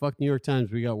 hey, fuck New York Times,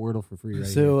 we got Wordle for free right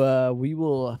here. So we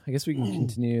will, I guess we can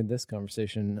continue this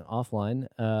conversation offline.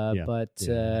 But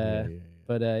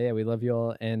we love you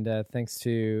all, and thanks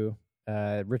to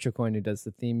Rich O'Coin, who does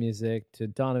the theme music, to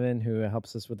Donovan, who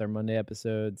helps us with our Monday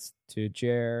episodes, to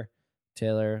Jer,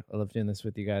 Taylor. I love doing this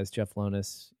with you guys. Jeff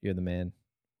Lonis, you're the man.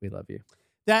 We love you.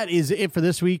 That is it for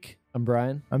this week. I'm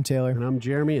Brian. I'm Taylor. And I'm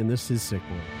Jeremy, and this is Sick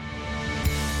Boy.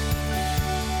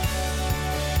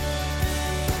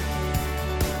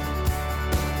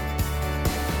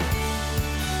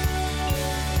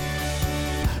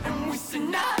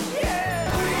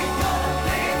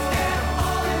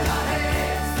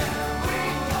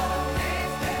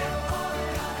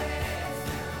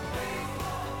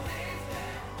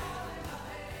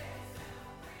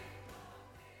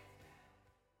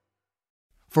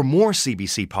 For more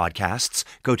CBC podcasts,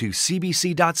 go to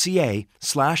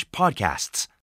cbc.ca/podcasts.